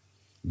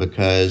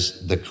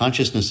because the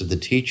consciousness of the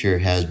teacher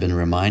has been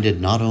reminded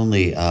not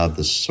only of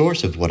the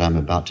source of what I'm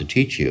about to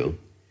teach you,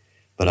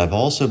 but I've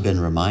also been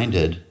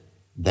reminded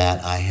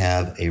that I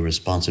have a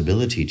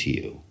responsibility to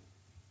you,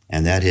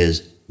 and that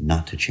is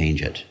not to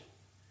change it.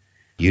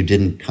 You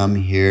didn't come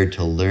here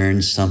to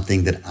learn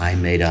something that I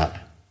made up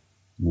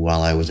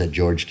while I was at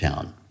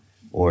Georgetown,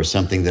 or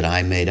something that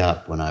I made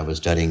up when I was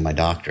studying my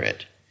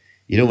doctorate.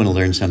 You don't want to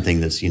learn something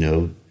that's,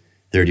 30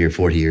 or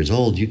 40 years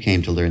old. You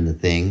came to learn the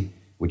thing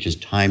which is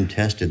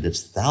time-tested,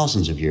 that's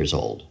thousands of years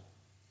old.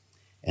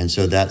 And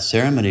so that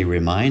ceremony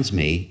reminds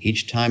me,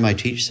 each time I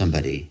teach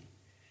somebody,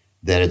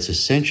 that it's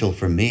essential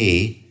for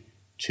me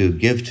to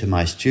give to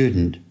my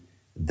student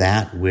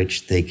that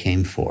which they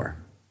came for,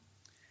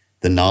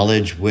 the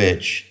knowledge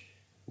which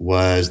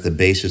was the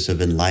basis of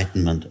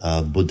enlightenment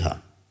of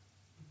Buddha.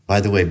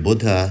 By the way,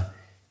 Buddha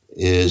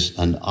is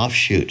an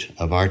offshoot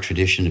of our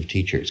tradition of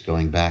teachers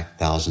going back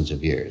thousands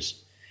of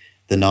years.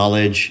 The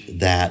knowledge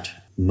that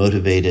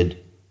motivated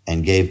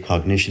and gave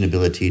cognition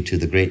ability to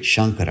the great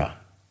Shankara,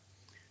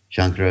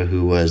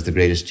 who was the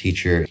greatest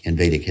teacher in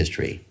Vedic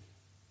history,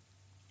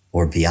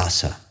 or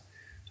Vyasa,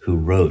 who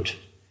wrote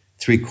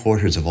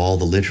 3/4 of all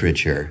the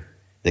literature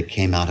that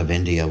came out of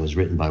India was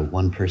written by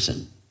one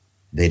person,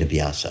 Veda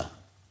Vyasa.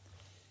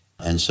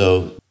 And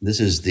so this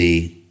is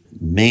the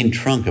main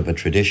trunk of a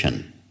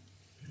tradition.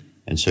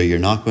 And so you're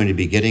not going to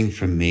be getting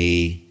from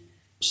me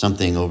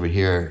something over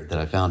here that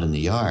I found in the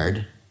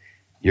yard.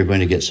 You're going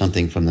to get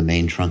something from the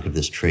main trunk of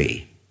this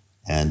tree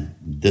and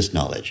this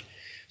knowledge.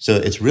 So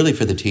it's really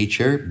for the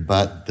teacher,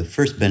 but the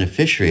first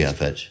beneficiary of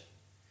it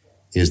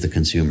is the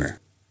consumer.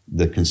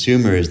 The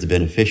consumer is the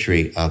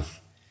beneficiary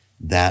of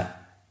that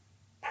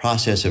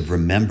process of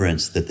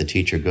remembrance that the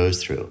teacher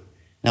goes through.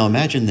 Now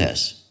imagine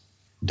this.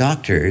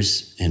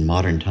 Doctors in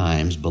modern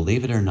times,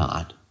 believe it or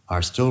not,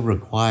 are still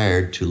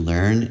required to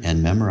learn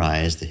and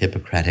memorize the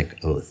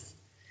Hippocratic Oath.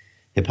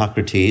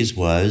 Hippocrates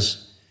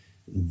was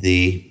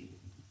the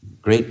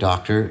great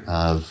doctor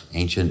of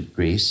ancient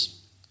Greece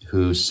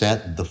who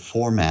set the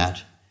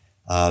format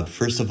of,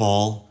 first of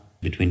all,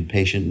 between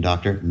patient and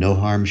doctor, no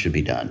harm should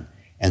be done,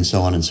 and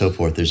so on and so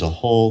forth. There's a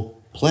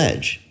whole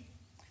pledge.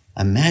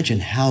 Imagine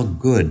how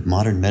good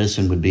modern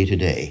medicine would be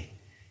today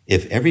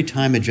if every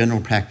time a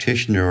general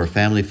practitioner or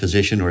family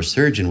physician or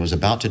surgeon was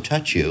about to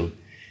touch you,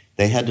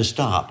 they had to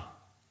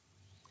stop.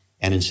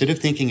 And instead of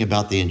thinking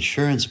about the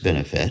insurance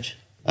benefit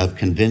of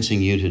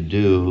convincing you to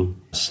do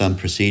some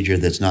procedure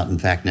that's not in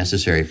fact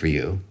necessary for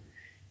you,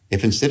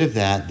 if instead of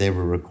that they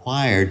were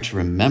required to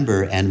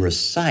remember and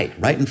recite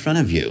right in front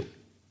of you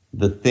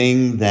the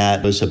thing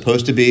that was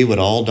supposed to be what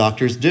all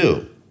doctors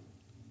do,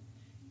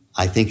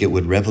 I think it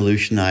would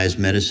revolutionize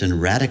medicine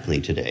radically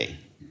today.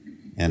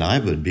 And I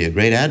would be a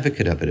great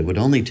advocate of it. It would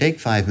only take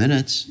 5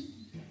 minutes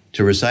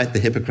to recite the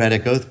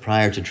Hippocratic Oath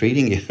prior to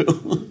treating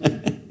you.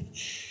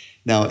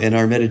 Now, in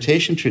our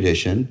meditation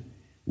tradition,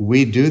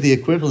 we do the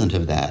equivalent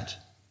of that.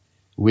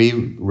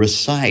 We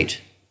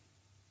recite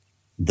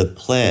the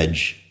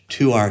pledge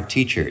to our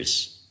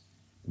teachers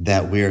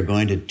that we are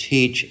going to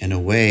teach in a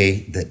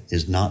way that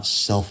is not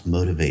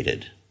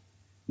self-motivated,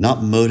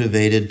 not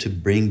motivated to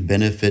bring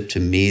benefit to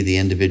me, the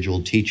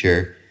individual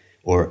teacher,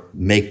 or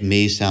make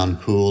me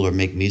sound cool or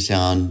make me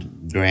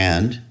sound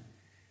grand,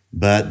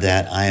 but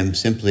that I am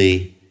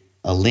simply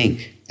a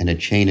link in a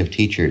chain of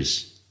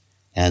teachers,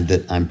 and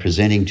that I'm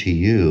presenting to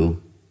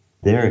you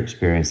their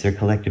experience, their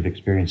collective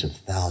experience of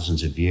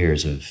thousands of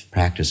years of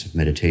practice of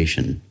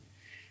meditation.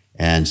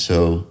 And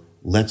so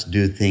let's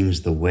do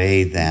things the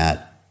way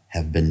that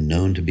have been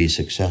known to be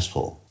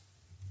successful.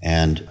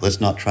 And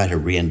let's not try to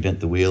reinvent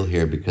the wheel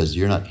here, because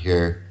you're not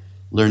here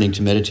learning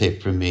to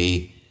meditate from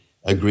me,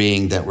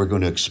 agreeing that we're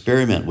going to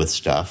experiment with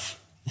stuff.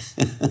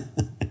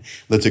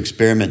 Let's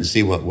experiment and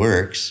see what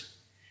works.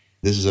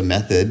 This is a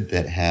method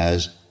that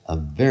has a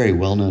very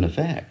well-known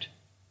effect.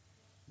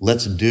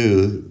 Let's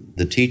do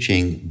the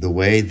teaching the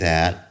way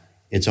that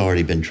it's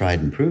already been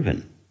tried and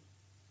proven,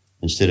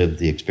 instead of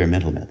the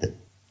experimental method.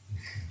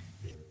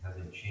 Has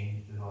it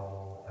changed at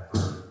all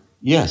ever?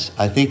 Yes,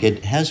 I think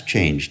it has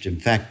changed. In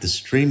fact, the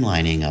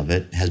streamlining of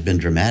it has been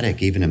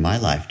dramatic, even in my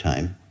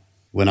lifetime.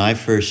 When I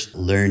first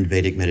learned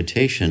Vedic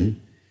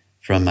meditation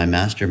from my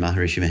master,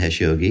 Maharishi Mahesh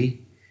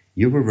Yogi,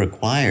 you were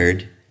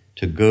required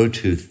to go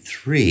to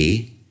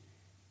 3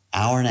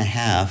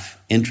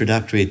 hour-and-a-half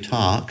introductory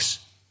talks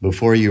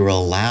before you were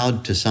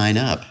allowed to sign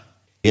up.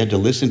 You had to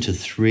listen to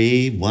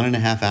 3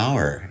 1.5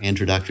 hour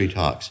introductory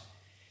talks.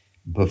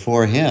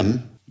 Before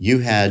him, you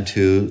had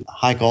to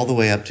hike all the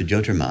way up to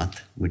Jyotirmath,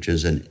 which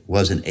was an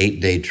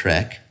 8-day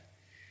trek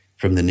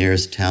from the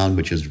nearest town,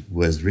 which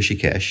was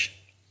Rishikesh.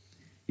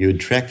 You would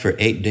trek for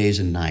 8 days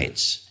and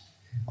nights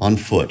on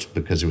foot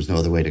because there was no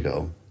other way to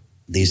go.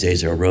 These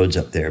days there are roads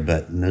up there,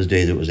 but in those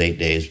days it was 8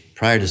 days,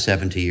 prior to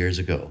 70 years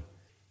ago.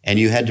 And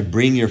you had to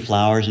bring your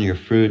flowers and your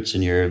fruits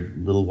and your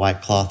little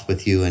white cloth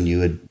with you, and you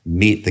would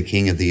meet the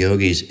king of the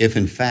yogis if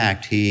in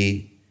fact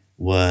he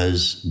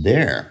was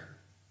there,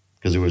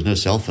 because there was no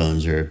cell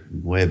phones or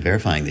way of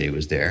verifying that he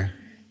was there.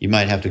 You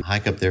might have to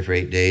hike up there for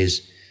 8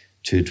 days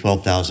to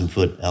 12,000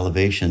 foot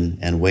elevation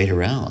and wait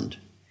around.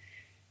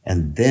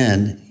 And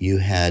then you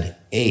had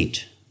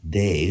 8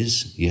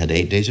 days. You had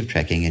 8 days of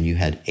trekking, and you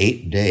had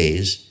 8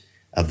 days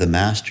of the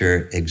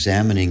master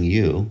examining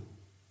you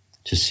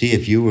to see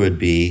if you would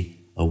be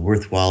a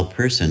worthwhile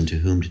person to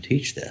whom to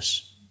teach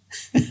this.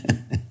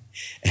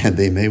 And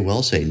they may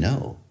well say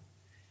no.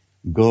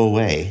 Go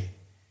away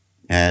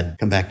and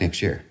come back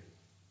next year,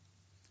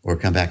 or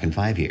come back in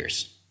 5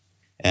 years.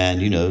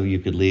 And you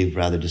could leave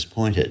rather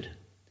disappointed.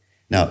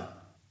 Now,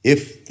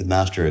 if the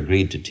master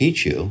agreed to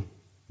teach you,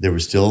 there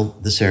was still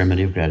the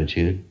ceremony of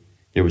gratitude,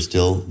 there was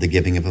still the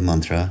giving of a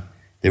mantra,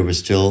 there was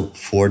still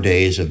 4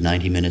 days of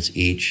 90 minutes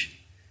each,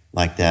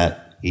 like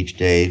that, each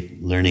day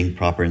learning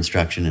proper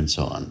instruction and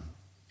so on.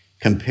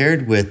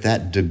 Compared with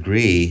that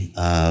degree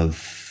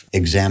of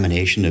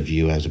examination of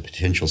you as a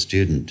potential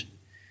student,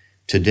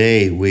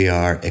 today we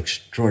are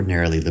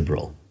extraordinarily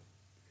liberal.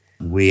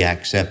 We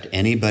accept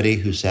anybody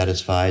who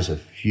satisfies a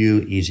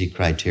few easy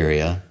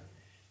criteria.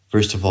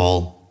 First of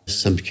all,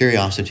 some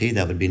curiosity,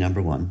 that would be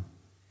number one,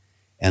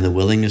 and the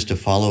willingness to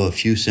follow a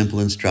few simple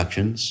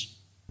instructions.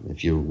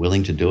 If you're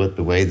willing to do it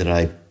the way that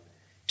I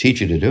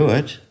teach you to do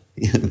it,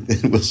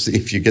 then we'll see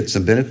if you get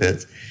some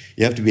benefits.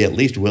 You have to be at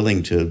least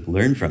willing to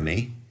learn from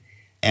me.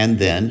 And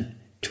then,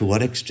 to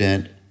what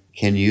extent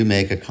can you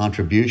make a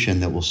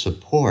contribution that will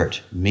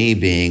support me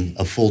being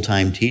a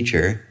full-time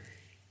teacher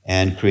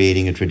and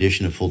creating a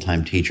tradition of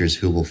full-time teachers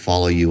who will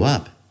follow you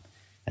up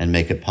and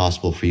make it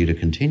possible for you to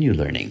continue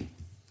learning?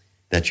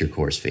 That's your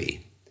course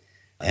fee.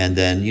 And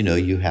then,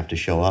 you have to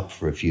show up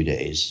for a few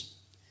days.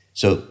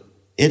 So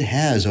it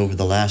has, over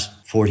the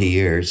last 40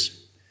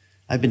 years,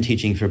 I've been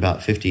teaching for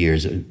about 50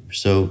 years.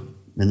 So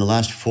in the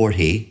last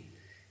 40,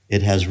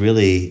 it has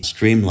really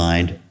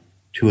streamlined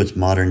to its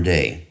modern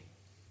day.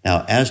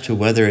 Now, as to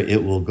whether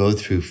it will go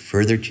through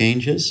further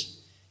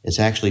changes, it's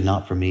actually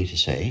not for me to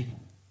say.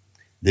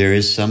 There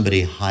is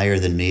somebody higher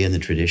than me in the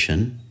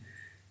tradition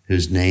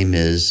whose name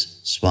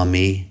is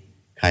Swami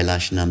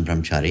Kailashanand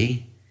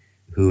Brahmachari,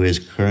 who is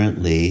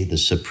currently the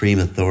supreme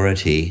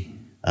authority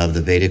of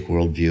the Vedic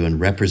worldview and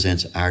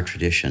represents our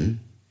tradition.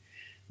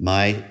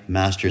 My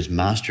master's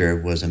master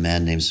was a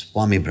man named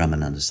Swami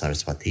Brahmananda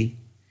Saraswati,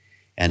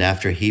 and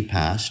after he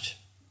passed,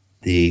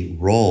 the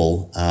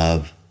role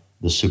of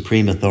the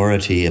supreme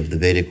authority of the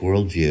Vedic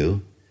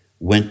worldview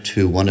went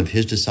to one of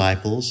his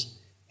disciples,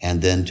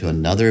 and then to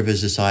another of his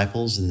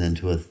disciples, and then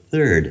to a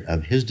third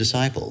of his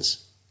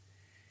disciples.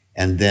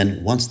 And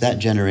then once that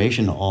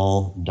generation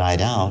all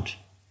died out,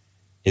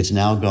 it's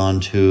now gone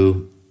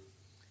to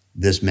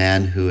this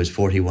man who is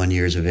 41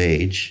 years of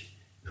age,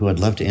 who I'd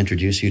love to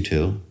introduce you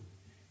to.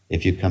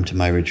 If you come to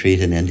my retreat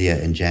in India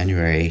in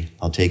January,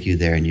 I'll take you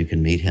there and you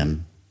can meet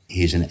him.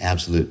 He's an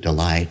absolute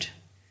delight.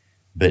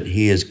 But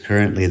he is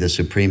currently the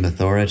supreme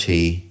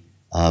authority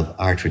of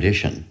our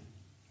tradition.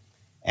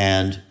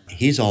 And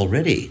he's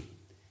already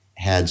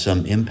had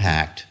some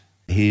impact.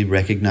 He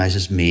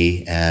recognizes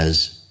me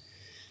as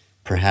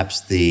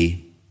perhaps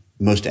the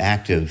most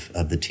active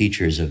of the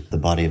teachers of the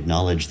body of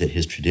knowledge that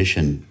his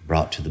tradition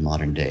brought to the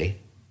modern day.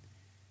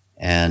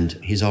 And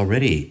he's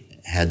already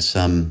had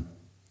some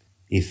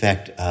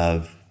effect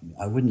of,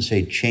 I wouldn't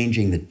say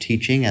changing the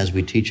teaching as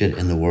we teach it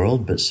in the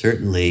world, but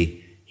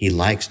certainly he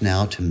likes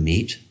now to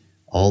meet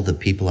all the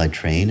people I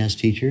train as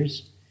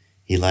teachers.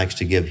 He likes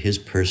to give his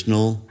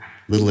personal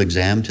little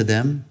exam to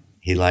them.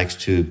 He likes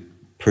to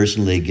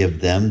personally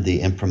give them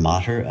the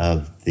imprimatur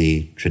of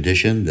the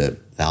tradition, the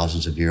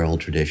thousands of year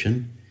old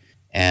tradition.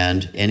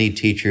 And any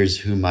teachers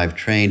whom I've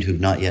trained who've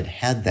not yet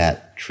had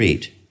that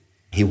treat,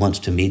 he wants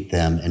to meet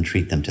them and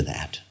treat them to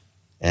that.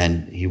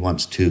 And he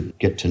wants to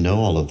get to know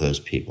all of those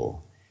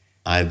people.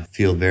 I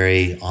feel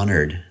very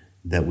honored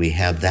that we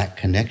have that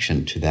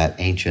connection to that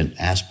ancient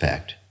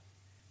aspect.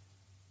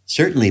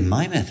 Certainly,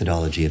 my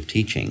methodology of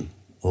teaching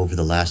over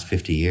the last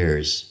 50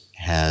 years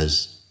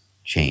has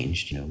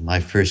changed. My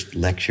first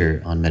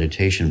lecture on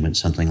meditation went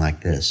something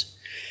like this.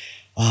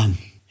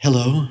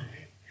 Hello,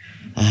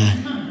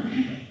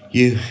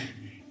 you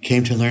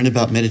came to learn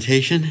about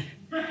meditation?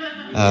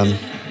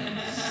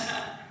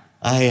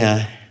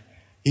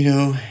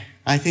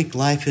 I think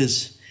life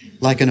is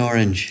like an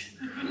orange.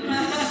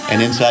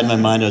 And inside my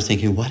mind, I was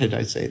thinking, why did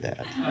I say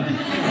that?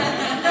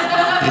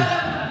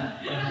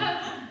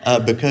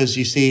 Because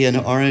you see, an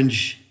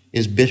orange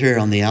is bitter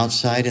on the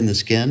outside in the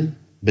skin,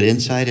 but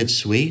inside it's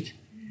sweet.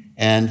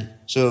 And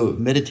so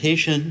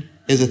meditation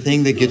is a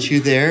thing that gets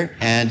you there,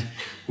 and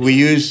we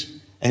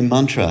use a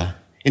mantra.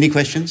 Any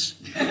questions?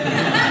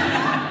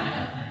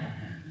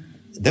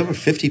 there were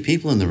 50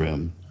 people in the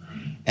room.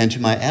 And to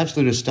my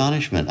absolute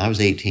astonishment, I was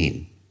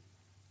 18.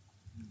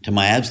 To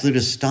my absolute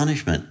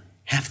astonishment,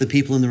 half the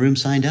people in the room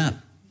signed up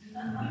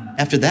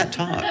after that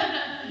talk.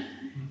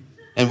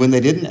 And when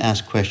they didn't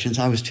ask questions,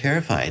 I was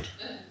terrified.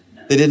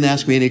 They didn't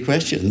ask me any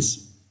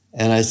questions.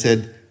 And I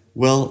said,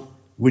 well,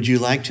 would you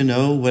like to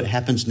know what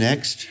happens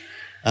next?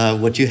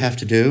 What you have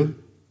to do?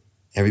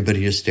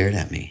 Everybody just stared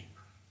at me.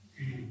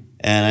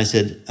 And I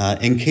said,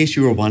 in case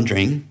you were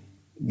wondering,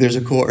 there's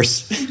a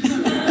course.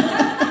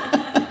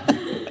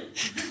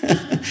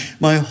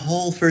 My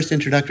whole first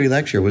introductory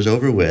lecture was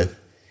over with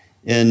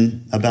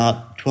in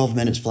about 12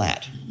 minutes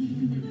flat.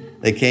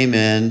 They came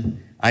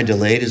in, I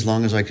delayed as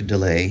long as I could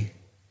delay,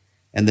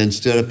 and then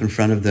stood up in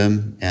front of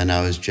them, and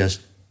I was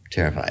just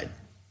terrified.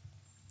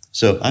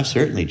 So I've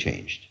certainly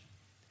changed.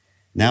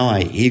 Now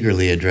I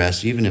eagerly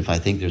address, even if I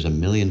think there's 1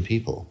 million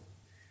people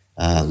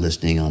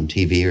listening on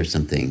TV or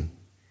something,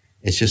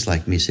 it's just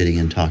like me sitting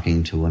and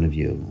talking to one of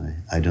you.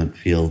 I don't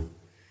feel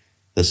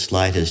the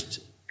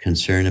slightest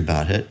concern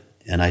about it,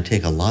 and I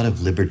take a lot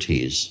of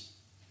liberties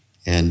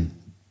in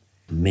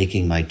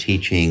making my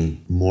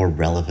teaching more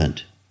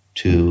relevant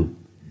to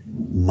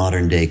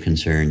modern day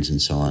concerns and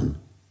so on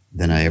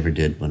than I ever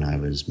did when I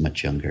was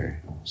much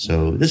younger.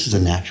 So this is a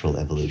natural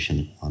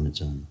evolution on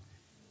its own.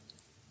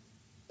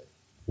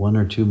 One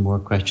or two more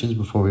questions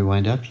before we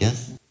wind up,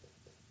 yes?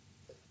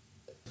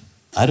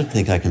 I don't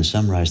think I can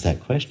summarize that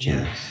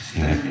question. Yes.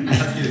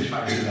 Let's give it a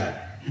try to do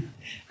that.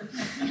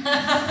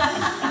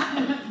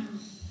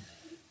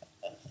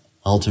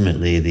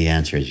 Ultimately, the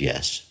answer is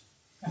yes.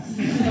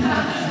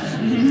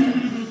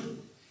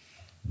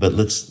 But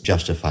let's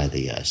justify the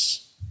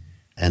yes.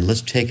 And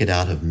let's take it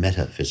out of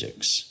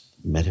metaphysics.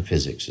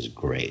 Metaphysics is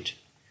great,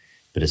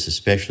 but it's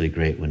especially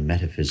great when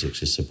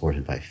metaphysics is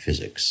supported by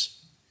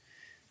physics.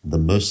 The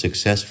most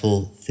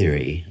successful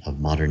theory of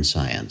modern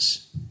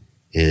science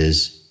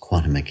is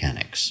quantum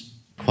mechanics.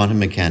 Quantum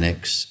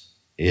mechanics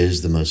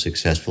is the most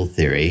successful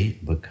theory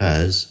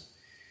because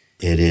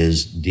it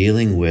is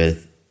dealing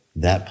with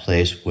that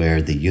place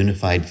where the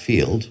unified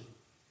field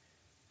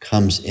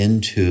comes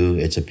into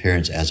its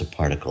appearance as a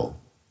particle.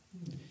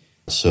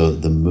 So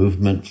the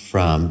movement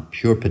from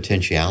pure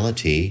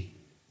potentiality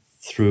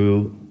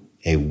through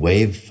a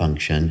wave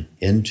function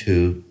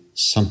into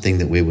something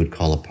that we would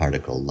call a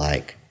particle,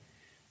 like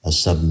a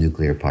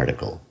subnuclear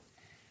particle.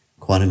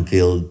 Quantum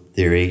field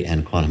theory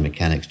and quantum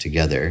mechanics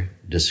together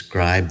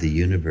describe the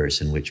universe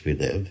in which we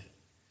live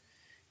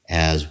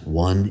as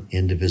one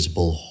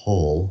indivisible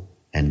whole,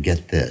 and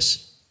get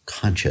this,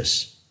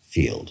 conscious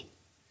field.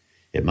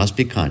 It must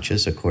be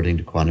conscious according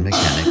to quantum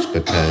mechanics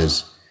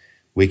because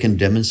we can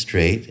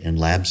demonstrate in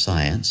lab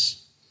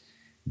science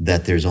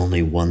that there's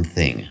only one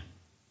thing.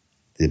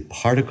 The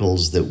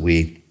particles that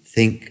we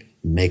think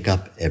make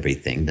up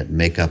everything, that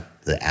make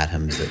up the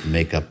atoms, that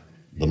make up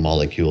the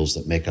molecules,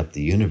 that make up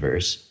the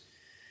universe,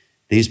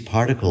 these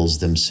particles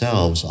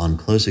themselves, on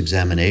close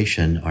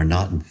examination, are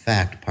not in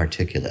fact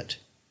particulate.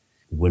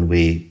 When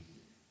we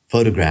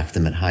photograph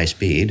them at high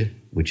speed,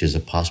 which is a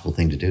possible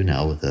thing to do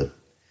now with the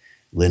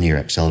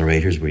linear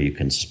accelerators where you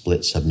can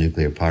split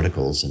subnuclear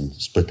particles and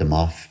split them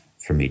off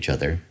from each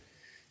other,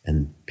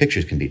 and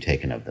pictures can be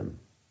taken of them.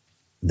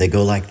 They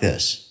go like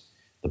this.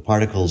 The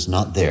particle's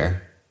not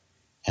there,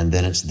 and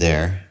then it's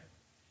there,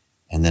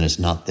 and then it's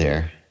not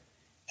there,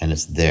 and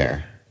it's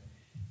there.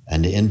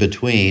 And in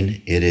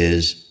between, it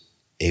is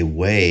a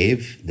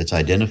wave that's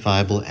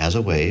identifiable as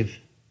a wave,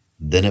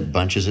 then it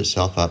bunches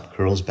itself up,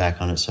 curls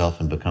back on itself,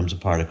 and becomes a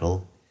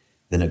particle.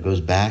 Then it goes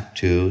back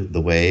to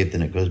the wave,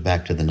 then it goes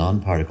back to the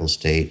non-particle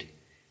state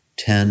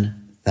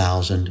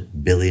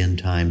 10,000 billion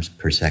times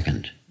per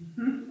second.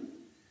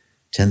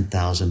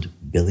 10,000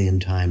 billion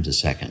times a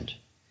second.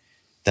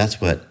 That's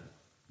what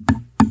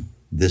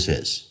this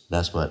is.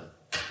 That's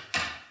what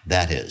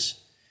that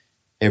is.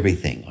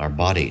 Everything, our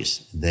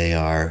bodies, they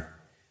are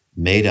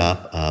made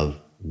up of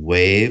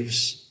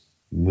waves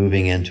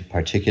moving into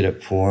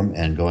particulate form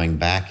and going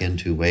back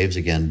into waves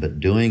again, but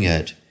doing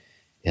it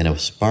in a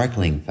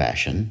sparkling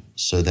fashion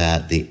so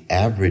that the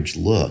average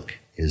look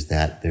is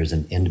that there's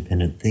an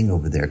independent thing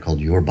over there called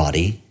your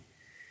body,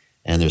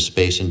 and there's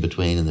space in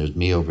between, and there's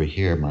me over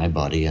here, my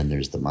body, and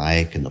there's the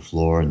mic and the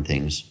floor and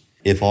things.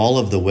 If all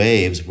of the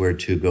waves were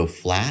to go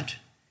flat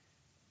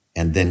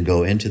and then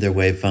go into their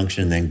wave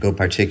function and then go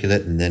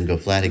particulate and then go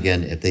flat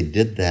again, if they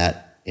did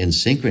that in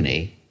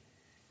synchrony,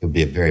 it would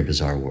be a very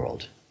bizarre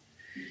world.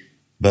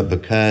 But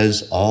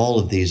because all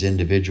of these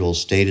individual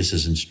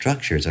statuses and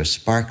structures are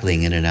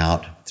sparkling in and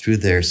out through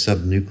their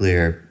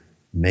subnuclear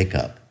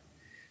makeup,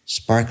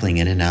 sparkling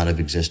in and out of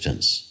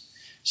existence.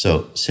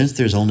 So since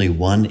there's only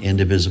one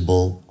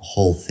indivisible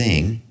whole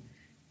thing,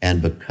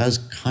 and because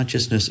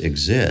consciousness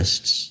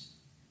exists,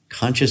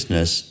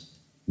 consciousness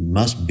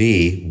must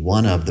be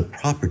one of the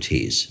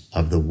properties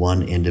of the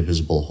one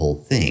indivisible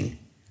whole thing.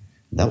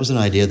 That was an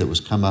idea that was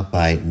come up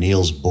by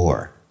Niels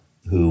Bohr,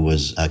 who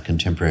was a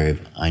contemporary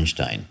of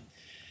Einstein.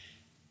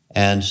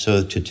 And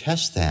so to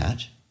test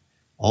that,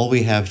 all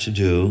we have to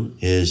do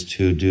is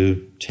to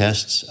do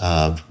tests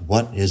of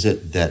what is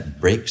it that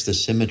breaks the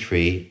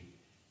symmetry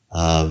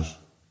of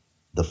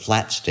the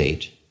flat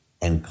state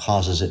and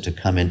causes it to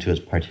come into its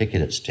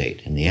particulate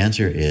state? And the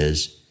answer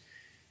is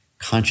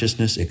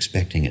consciousness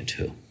expecting it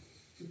to.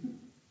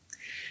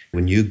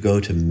 When you go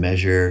to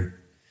measure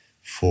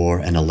for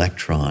an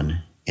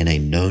electron in a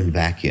known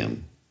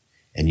vacuum,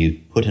 and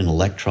you put an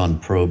electron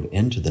probe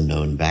into the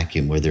known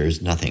vacuum where there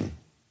is nothing,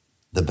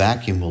 the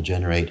vacuum will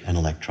generate an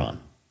electron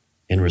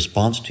in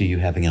response to you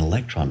having an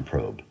electron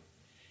probe.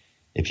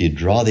 If you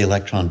draw the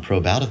electron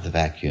probe out of the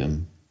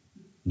vacuum,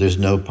 there's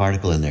no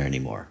particle in there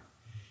anymore.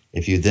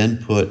 If you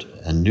then put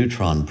a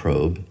neutron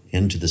probe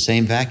into the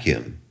same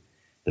vacuum,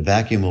 the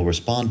vacuum will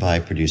respond by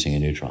producing a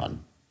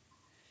neutron.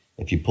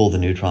 If you pull the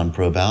neutron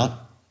probe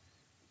out,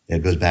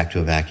 it goes back to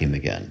a vacuum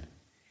again.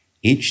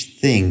 Each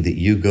thing that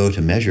you go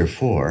to measure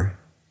for,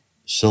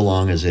 so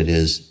long as it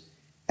is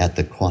at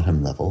the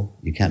quantum level,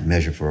 you can't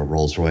measure for a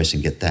Rolls-Royce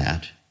and get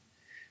that.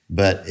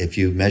 But if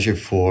you measure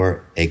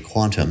for a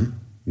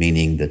quantum,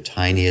 meaning the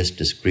tiniest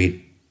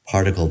discrete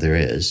particle there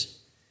is,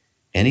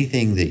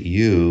 anything that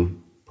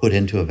you put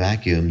into a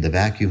vacuum, the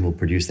vacuum will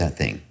produce that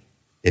thing.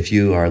 If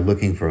you are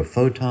looking for a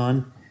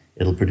photon,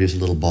 it'll produce a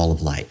little ball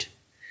of light.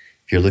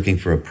 If you're looking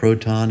for a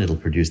proton, it'll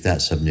produce that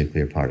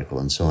subnuclear particle,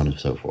 and so on and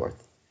so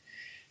forth.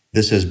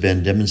 This has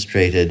been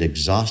demonstrated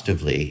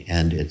exhaustively,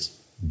 and it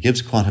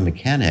gives quantum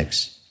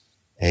mechanics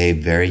a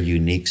very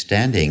unique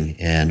standing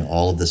in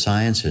all of the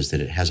sciences, that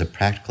it has a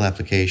practical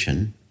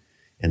application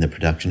in the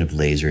production of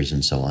lasers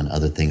and so on,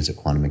 other things that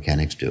quantum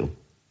mechanics do.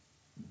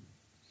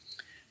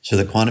 So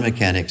that quantum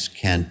mechanics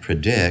can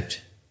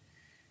predict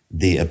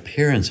the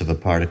appearance of a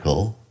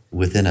particle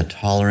within a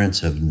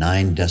tolerance of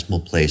 9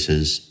 decimal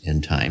places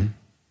in time,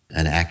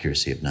 an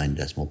accuracy of 9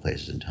 decimal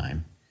places in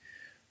time,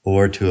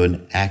 or to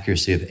an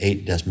accuracy of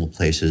 8 decimal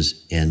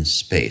places in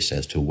space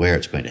as to where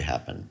it's going to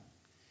happen.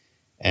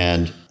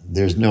 And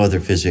there's no other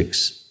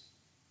physics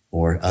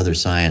or other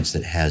science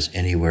that has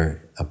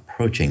anywhere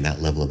approaching that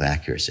level of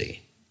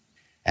accuracy.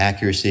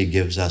 Accuracy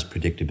gives us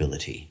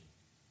predictability.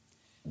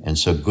 And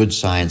so good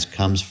science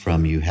comes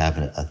from you have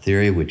a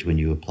theory which, when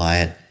you apply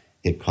it,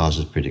 it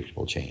causes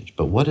predictable change.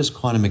 But what does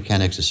quantum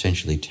mechanics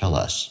essentially tell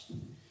us?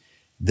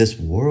 This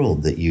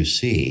world that you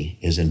see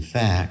is, in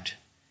fact,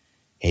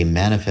 a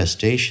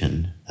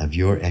manifestation of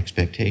your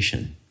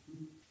expectation.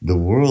 The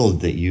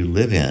world that you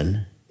live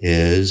in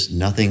is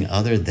nothing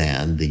other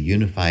than the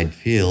unified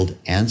field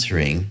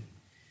answering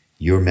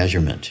your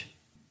measurement.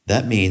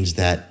 That means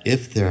that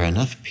if there are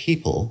enough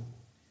people,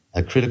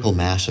 a critical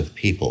mass of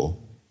people,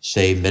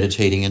 say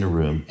meditating in a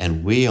room,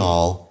 and we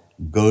all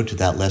go to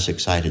that less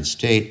excited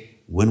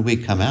state, when we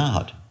come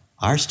out,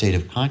 our state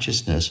of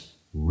consciousness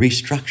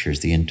restructures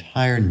the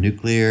entire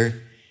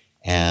nuclear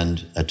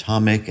and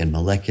atomic and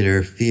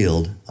molecular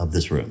field of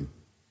this room.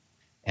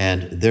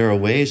 And there are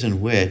ways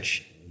in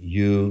which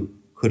you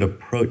could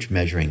approach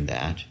measuring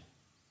that,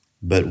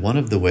 but one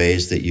of the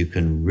ways that you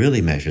can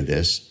really measure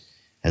this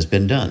has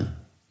been done.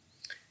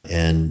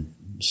 In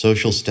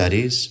social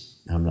studies,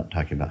 I'm not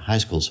talking about high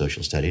school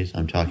social studies,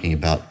 I'm talking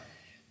about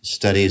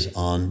studies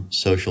on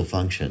social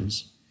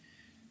functions,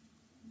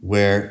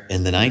 where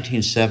in the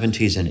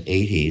 1970s and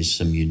 80s,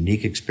 some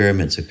unique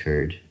experiments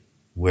occurred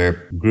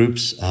where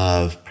groups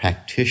of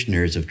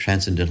practitioners of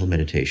transcendental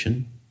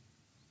meditation,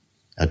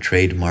 a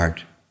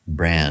trademarked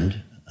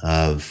brand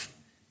of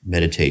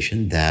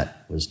meditation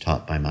that was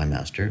taught by my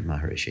master,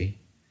 Maharishi,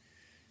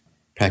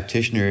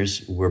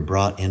 practitioners were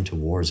brought into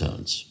war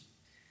zones.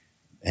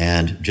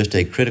 And just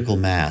a critical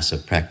mass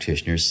of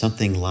practitioners,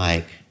 something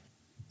like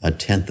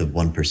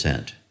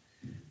 0.1%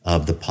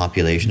 of the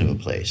population of a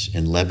place.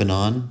 In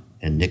Lebanon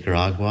and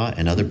Nicaragua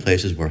and other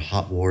places where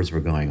hot wars were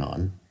going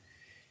on,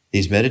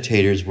 these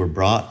meditators were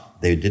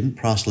brought, they didn't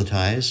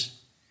proselytize,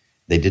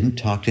 they didn't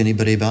talk to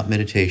anybody about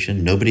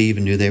meditation, nobody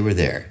even knew they were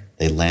there.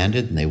 They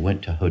landed and they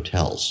went to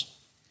hotels.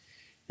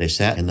 They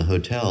sat in the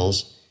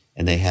hotels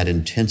and they had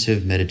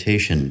intensive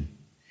meditation.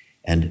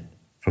 And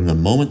from the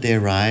moment they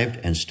arrived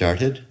and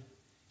started,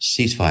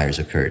 ceasefires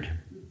occurred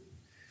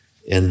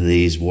in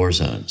these war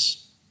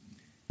zones.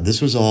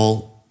 This was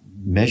all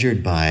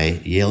measured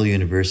by Yale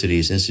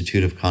University's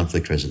Institute of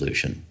Conflict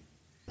Resolution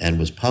and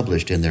was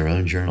published in their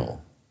own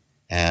journal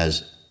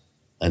as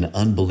an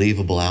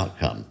unbelievable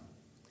outcome.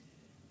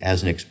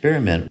 As an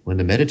experiment, when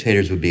the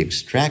meditators would be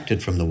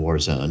extracted from the war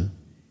zone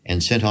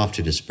and sent off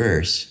to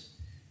disperse,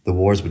 the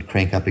wars would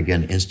crank up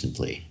again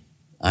instantly.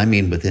 I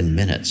mean, within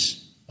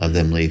minutes of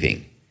them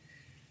leaving.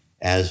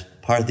 As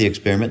part of the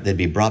experiment, they'd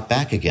be brought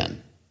back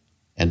again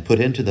and put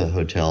into the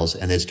hotels,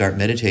 and they'd start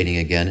meditating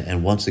again,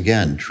 and once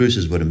again,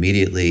 truces would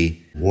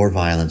immediately, war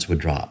violence would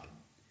drop.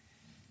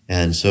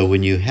 And so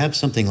when you have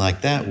something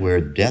like that, where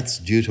deaths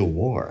due to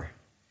war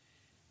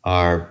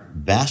are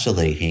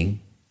vacillating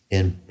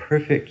in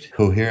perfect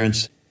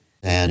coherence,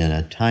 and in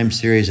a time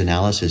series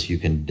analysis, you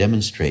can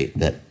demonstrate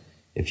that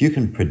if you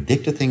can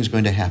predict a thing's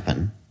going to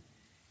happen,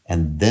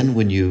 and then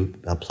when you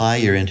apply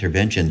your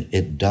intervention,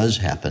 it does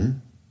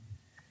happen.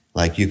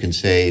 Like you can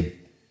say,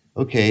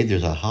 okay,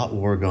 there's a hot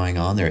war going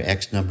on, there are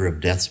X number of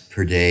deaths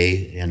per day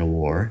in a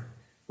war.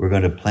 We're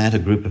going to plant a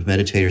group of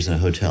meditators in a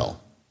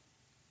hotel.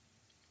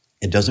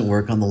 It doesn't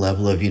work on the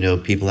level of,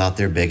 people out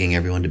there begging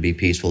everyone to be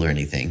peaceful or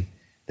anything.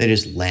 They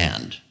just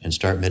land and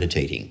start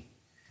meditating.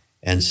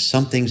 And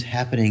something's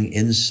happening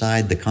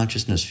inside the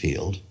consciousness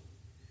field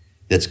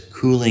that's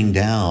cooling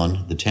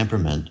down the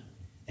temperament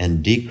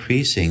and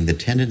decreasing the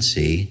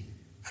tendency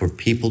for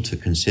people to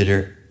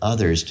consider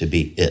others to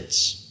be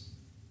its.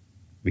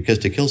 Because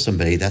to kill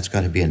somebody, that's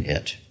got to be an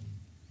it.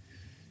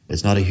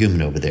 It's not a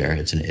human over there,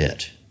 it's an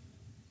it.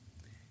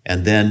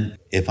 And then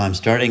if I'm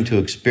starting to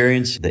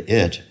experience the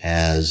it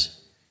as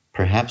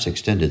perhaps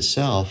extended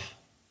self,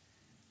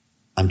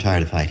 I'm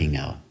tired of fighting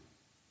now.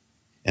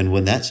 And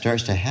when that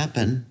starts to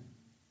happen,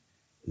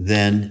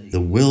 then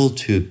the will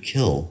to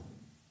kill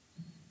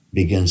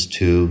begins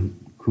to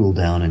cool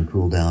down and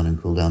cool down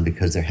and cool down,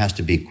 because there has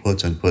to be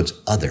quotes unquote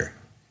other,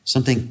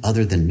 something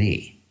other than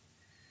me,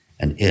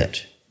 an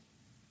it,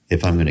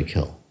 if I'm going to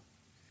kill.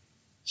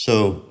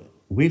 So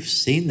we've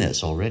seen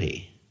this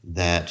already,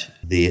 that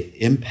the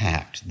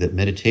impact that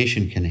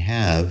meditation can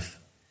have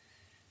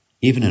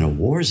even in a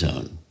war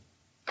zone.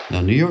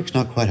 Now, New York's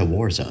not quite a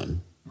war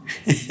zone.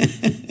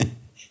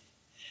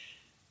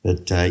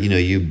 But,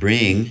 you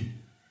bring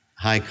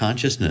high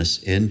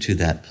consciousness into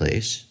that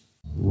place,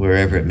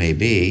 wherever it may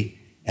be,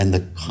 and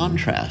the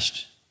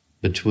contrast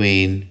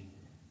between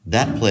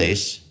that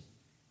place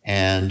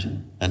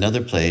and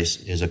another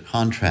place is a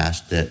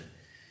contrast that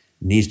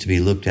needs to be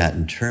looked at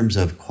in terms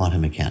of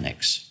quantum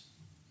mechanics.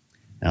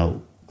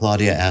 Now,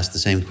 Claudia asked the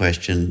same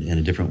question in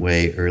a different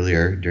way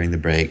earlier during the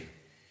break.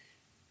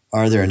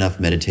 Are there enough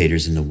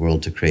meditators in the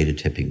world to create a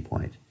tipping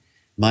point?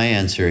 My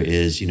answer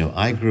is,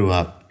 I grew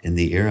up in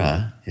the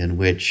era in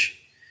which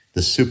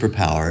the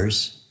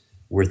superpowers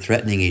were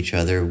threatening each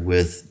other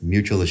with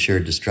mutual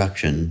assured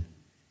destruction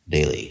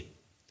daily.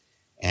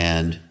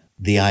 And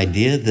the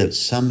idea that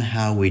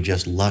somehow we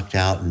just lucked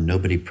out and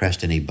nobody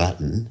pressed any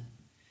button,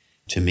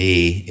 to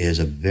me, is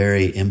a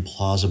very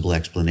implausible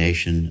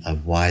explanation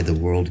of why the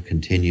world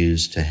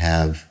continues to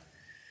have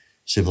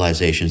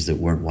civilizations that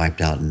weren't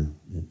wiped out in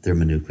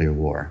thermonuclear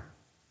war.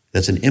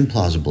 That's an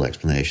implausible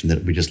explanation,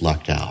 that we just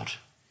lucked out,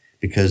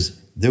 because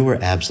there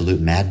were absolute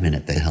madmen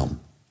at the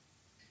helm.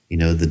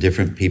 The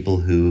different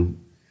people who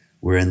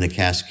were in the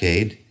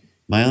cascade.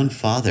 My own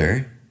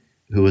father,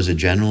 who was a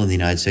general in the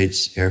United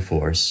States Air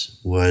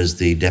Force, was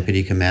the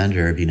deputy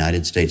commander of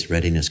United States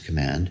Readiness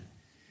Command.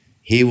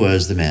 He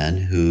was the man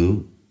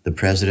who the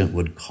president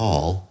would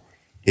call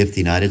if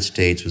the United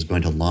States was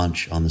going to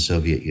launch on the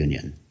Soviet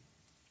Union.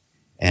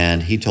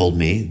 And he told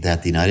me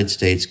that the United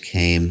States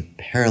came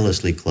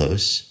perilously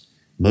close,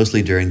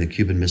 mostly during the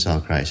Cuban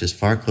Missile Crisis,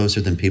 far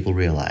closer than people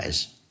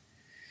realize,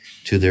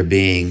 to there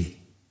being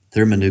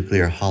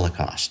thermonuclear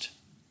holocaust,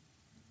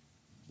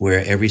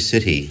 where every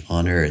city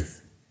on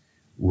Earth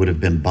would have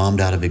been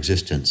bombed out of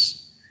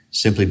existence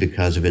simply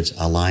because of its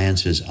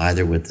alliances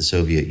either with the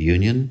Soviet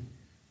Union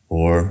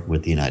or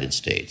with the United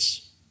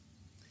States.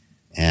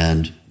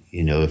 And,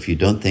 if you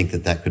don't think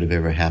that that could have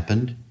ever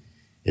happened,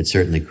 it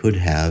certainly could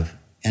have,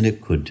 and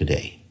it could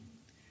today.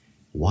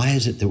 Why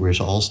is it that we're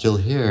all still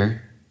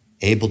here,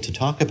 able to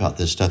talk about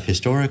this stuff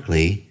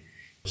historically,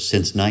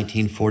 since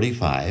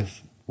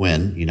 1945,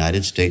 when the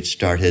United States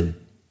started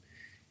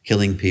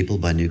killing people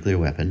by nuclear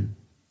weapon?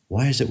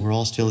 Why is it we're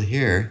all still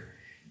here,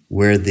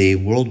 where the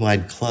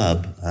worldwide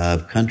club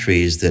of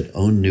countries that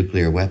own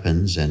nuclear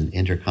weapons and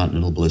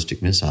intercontinental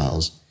ballistic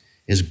missiles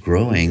is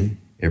growing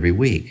every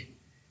week?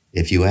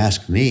 If you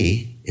ask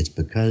me, it's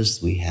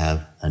because we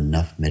have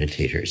enough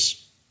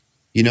meditators.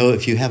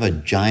 If you have a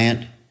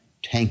giant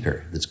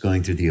tanker that's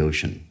going through the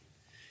ocean,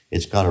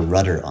 it's got a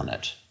rudder on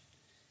it.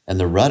 And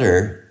the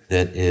rudder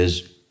that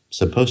is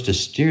supposed to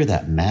steer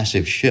that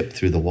massive ship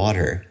through the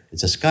water,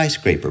 it's a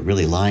skyscraper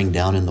really lying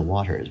down in the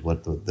water is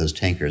what those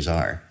tankers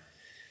are.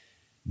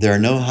 There are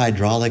no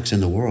hydraulics in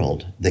the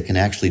world that can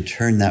actually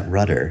turn that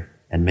rudder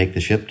and make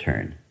the ship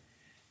turn.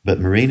 But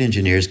marine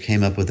engineers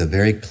came up with a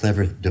very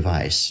clever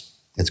device.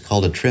 It's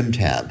called a trim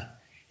tab.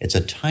 It's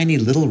a tiny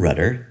little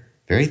rudder,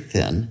 very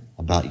thin,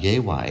 about yay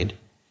wide,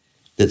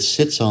 that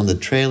sits on the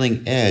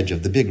trailing edge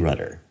of the big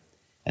rudder.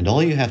 And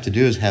all you have to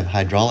do is have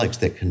hydraulics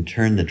that can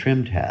turn the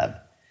trim tab.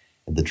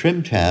 And the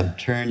trim tab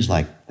turns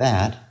like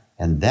that,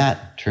 and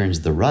that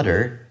turns the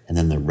rudder, and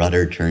then the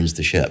rudder turns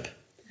the ship.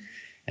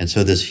 And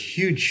so this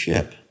huge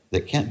ship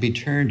that can't be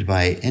turned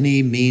by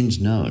any means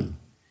known,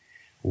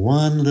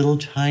 one little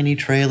tiny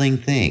trailing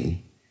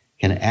thing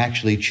can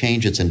actually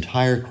change its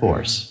entire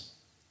course.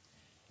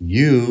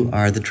 You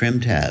are the trim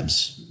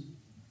tabs.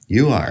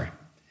 You are.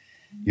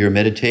 Your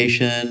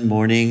meditation,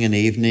 morning and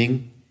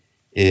evening,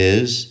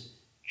 is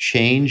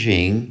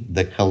changing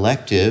the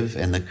collective,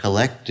 and the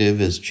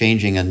collective is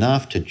changing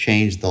enough to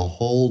change the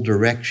whole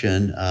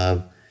direction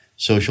of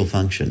social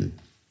function.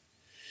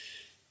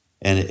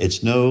 And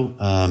it's no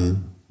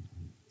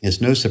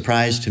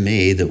surprise to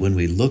me that when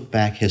we look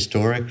back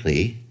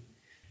historically,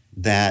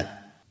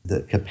 that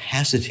the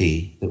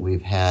capacity that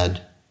we've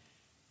had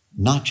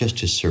not just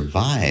to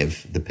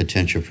survive the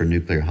potential for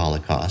nuclear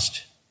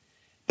holocaust,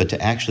 but to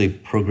actually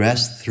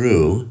progress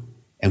through,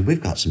 and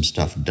we've got some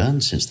stuff done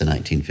since the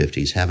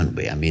 1950s, haven't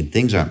we? I mean,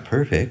 things aren't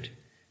perfect,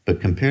 But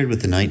compared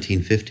with the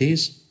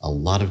 1950s, a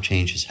lot of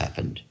change has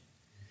happened.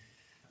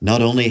 Not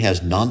only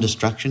has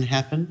non-destruction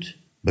happened,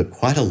 but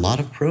quite a lot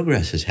of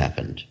progress has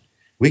happened.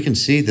 We can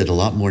see that a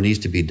lot more needs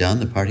to be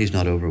done. The party's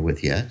not over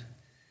with yet.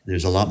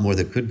 There's a lot more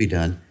that could be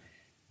done.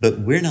 But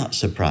we're not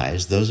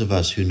surprised, those of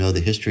us who know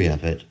the history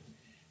of it,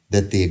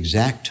 that the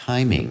exact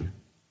timing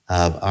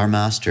of our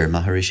master,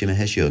 Maharishi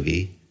Mahesh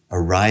Yogi,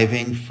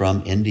 arriving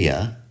from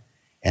India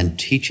and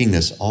teaching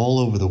this all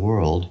over the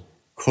world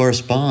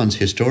corresponds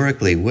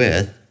historically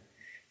with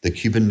the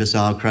Cuban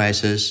Missile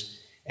Crisis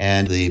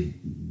and the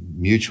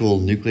mutual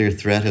nuclear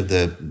threat of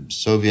the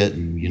Soviet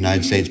and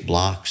United States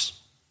blocs.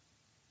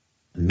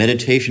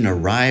 Meditation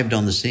arrived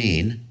on the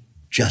scene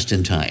just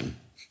in time,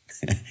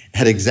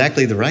 at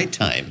exactly the right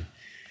time.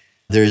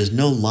 There is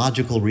no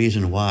logical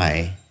reason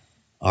why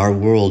our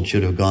world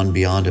should have gone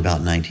beyond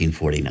about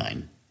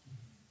 1949,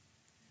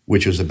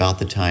 which was about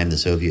the time the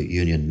Soviet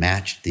Union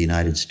matched the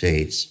United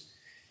States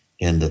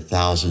in the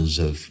thousands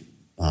of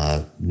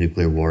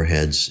nuclear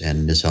warheads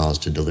and missiles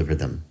to deliver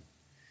them.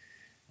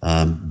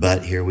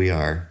 But here we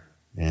are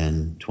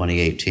in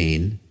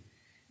 2018,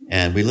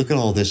 and we look at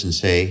all this and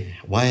say,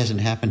 why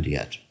hasn't it happened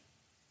yet?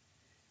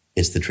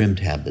 It's the trim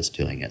tab that's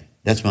doing it.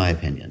 That's my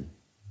opinion.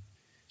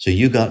 So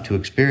you got to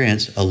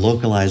experience a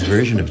localized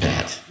version of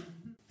that.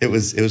 It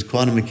was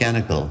quantum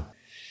mechanical.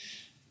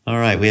 All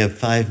right, we have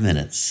 5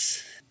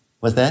 minutes.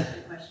 What's that?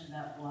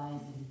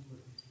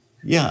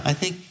 Yeah, I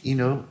think,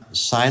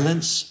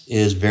 silence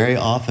is very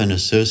often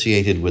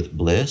associated with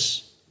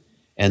bliss,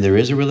 and there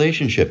is a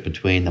relationship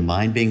between the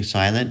mind being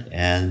silent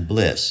and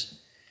bliss.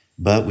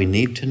 But we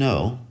need to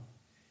know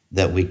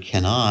that we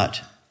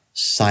cannot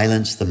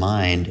silence the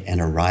mind and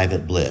arrive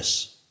at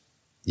bliss.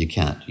 You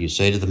can't. You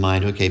say to the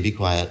mind, okay, be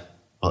quiet.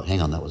 Oh,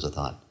 hang on, that was a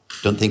thought.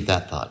 Don't think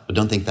that thought, but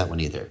don't think that one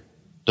either.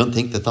 Don't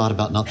think the thought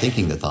about not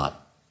thinking the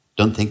thought.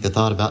 Don't think the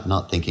thought about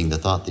not thinking the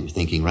thought that you're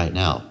thinking right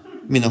now.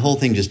 I mean, the whole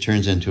thing just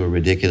turns into a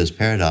ridiculous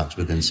paradox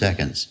within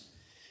seconds.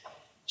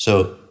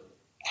 So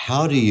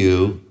how do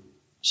you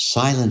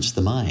silence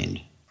the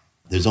mind?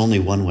 There's only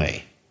one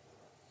way.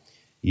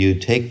 You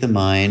take the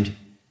mind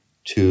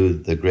to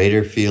the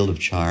greater field of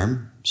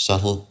charm,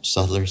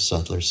 subtler.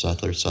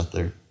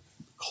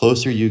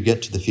 Closer you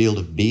get to the field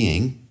of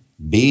being,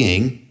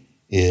 being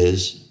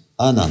is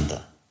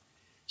ananda,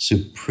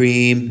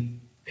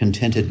 supreme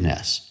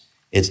contentedness.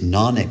 It's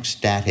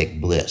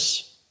non-ecstatic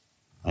bliss.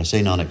 I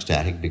say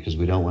non-ecstatic because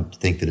we don't want to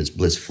think that it's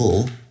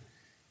blissful.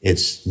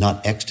 It's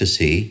not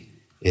ecstasy.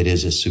 It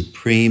is a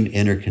supreme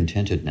inner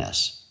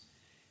contentedness.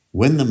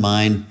 When the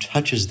mind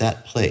touches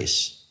that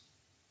place,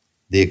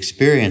 the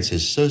experience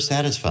is so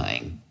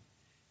satisfying,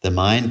 the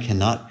mind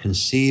cannot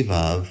conceive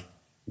of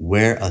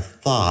where a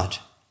thought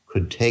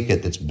could take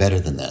it that's better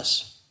than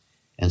this.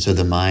 And so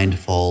the mind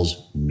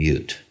falls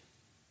mute.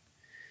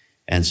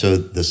 And so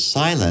the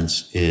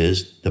silence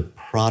is the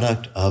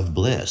product of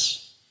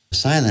bliss.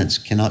 Silence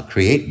cannot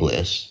create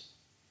bliss,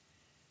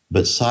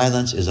 but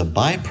silence is a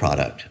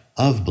byproduct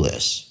of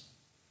bliss.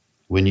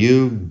 When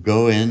you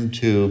go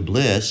into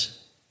bliss,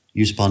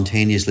 you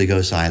spontaneously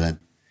go silent.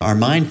 Our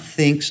mind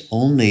thinks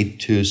only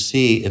to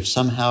see if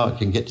somehow it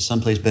can get to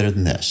someplace better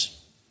than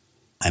this.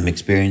 I'm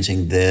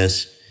experiencing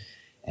this,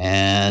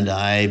 and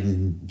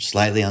I'm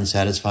slightly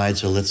unsatisfied,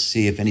 so let's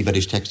see if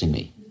anybody's texting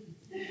me.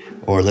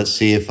 Or let's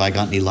see if I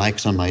got any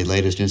likes on my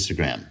latest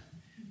Instagram.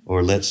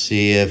 Or let's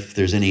see if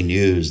there's any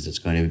news that's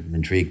going to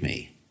intrigue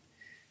me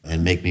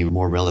and make me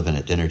more relevant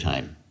at dinner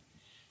time.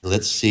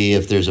 Let's see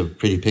if there's a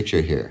pretty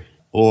picture here.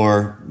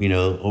 Or,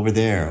 over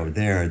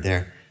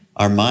there.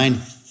 Our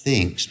mind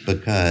thinks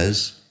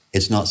because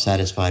it's not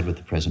satisfied with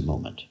the present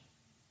moment.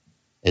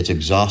 It's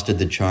exhausted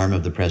the charm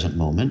of the present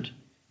moment,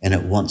 and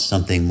it wants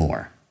something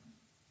more.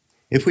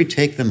 If we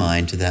take the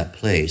mind to that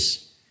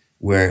place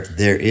where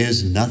there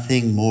is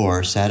nothing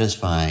more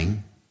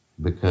satisfying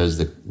because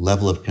the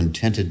level of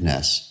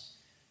contentedness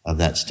of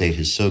that state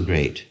is so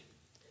great,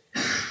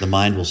 the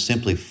mind will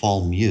simply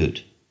fall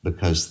mute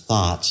because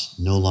thoughts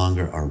no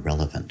longer are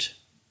relevant.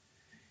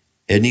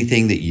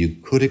 Anything that you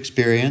could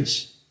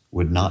experience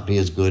would not be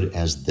as good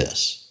as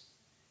this.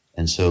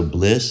 And so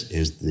bliss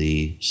is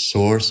the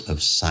source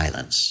of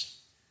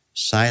silence.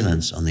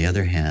 Silence, on the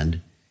other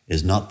hand,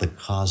 is not the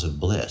cause of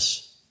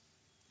bliss.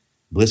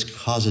 Bliss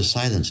causes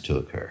silence to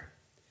occur.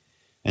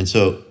 And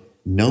so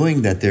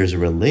knowing that there's a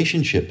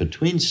relationship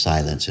between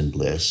silence and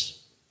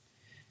bliss,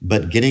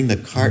 but getting the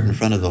cart in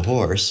front of the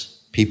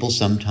horse, people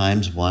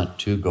sometimes want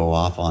to go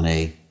off on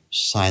a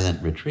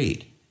silent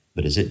retreat.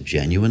 But is it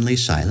genuinely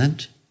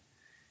silent?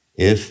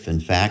 If, in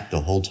fact,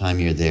 the whole time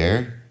you're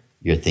there,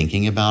 you're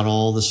thinking about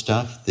all the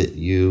stuff that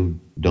you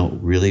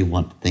don't really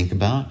want to think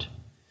about,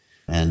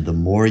 and the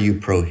more you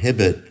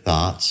prohibit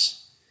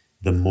thoughts,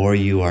 the more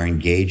you are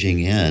engaging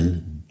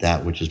in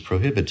that which is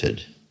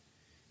prohibited.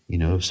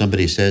 If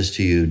somebody says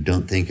to you,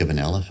 don't think of an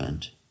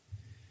elephant,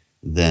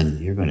 then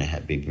you're going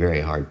to be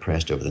very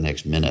hard-pressed over the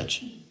next minute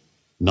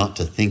not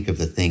to think of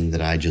the thing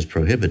that I just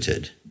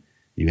prohibited.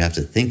 You have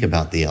to think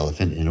about the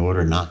elephant in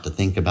order not to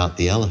think about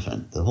the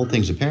elephant. The whole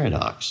thing's a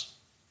paradox.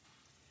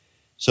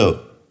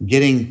 So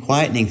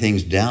quietening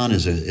things down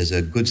is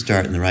a good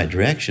start in the right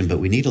direction, but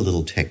we need a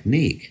little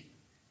technique.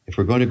 If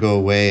we're going to go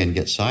away and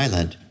get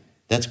silent,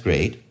 that's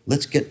great.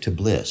 Let's get to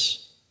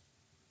bliss.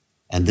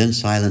 And then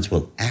silence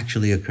will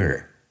actually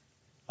occur.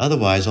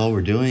 Otherwise, all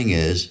we're doing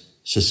is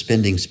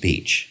suspending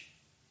speech.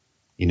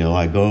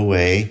 I go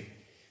away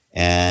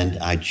and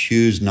I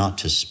choose not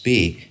to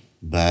speak,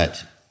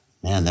 but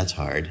man, that's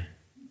hard.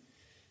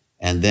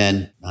 And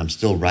then I'm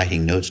still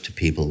writing notes to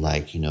people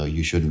like,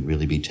 you shouldn't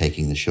really be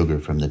taking the sugar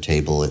from the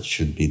table. It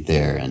should be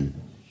there. And,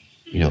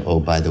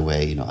 oh, by the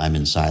way, I'm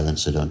in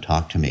silence, so don't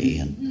talk to me.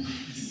 And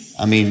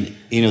I mean,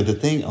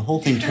 the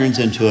whole thing turns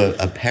into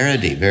a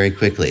parody very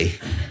quickly.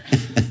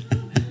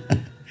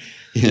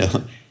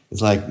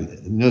 It's like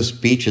no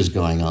speech is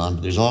going on,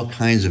 but there's all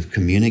kinds of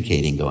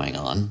communicating going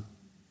on.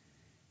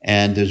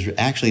 And there's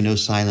actually no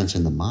silence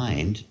in the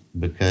mind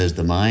because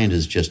the mind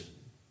is just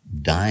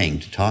dying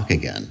to talk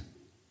again.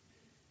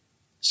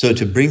 So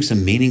to bring some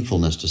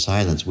meaningfulness to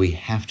silence, we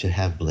have to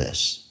have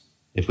bliss.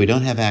 If we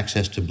don't have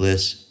access to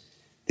bliss,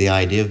 the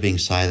idea of being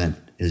silent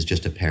is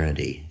just a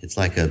parody. It's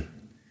like a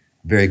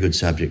very good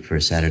subject for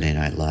a Saturday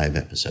Night Live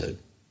episode.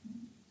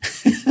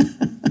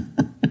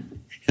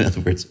 In other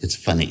words, it's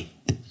funny.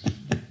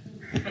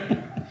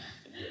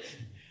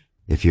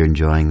 If you're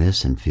enjoying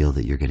this and feel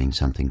that you're getting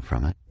something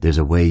from it, there's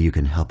a way you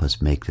can help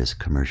us make this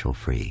commercial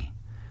free.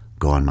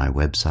 Go on my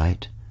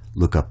website,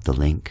 look up the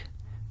link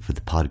for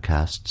the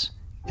podcasts,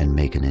 and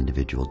make an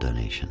individual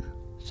donation.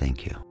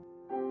 Thank you.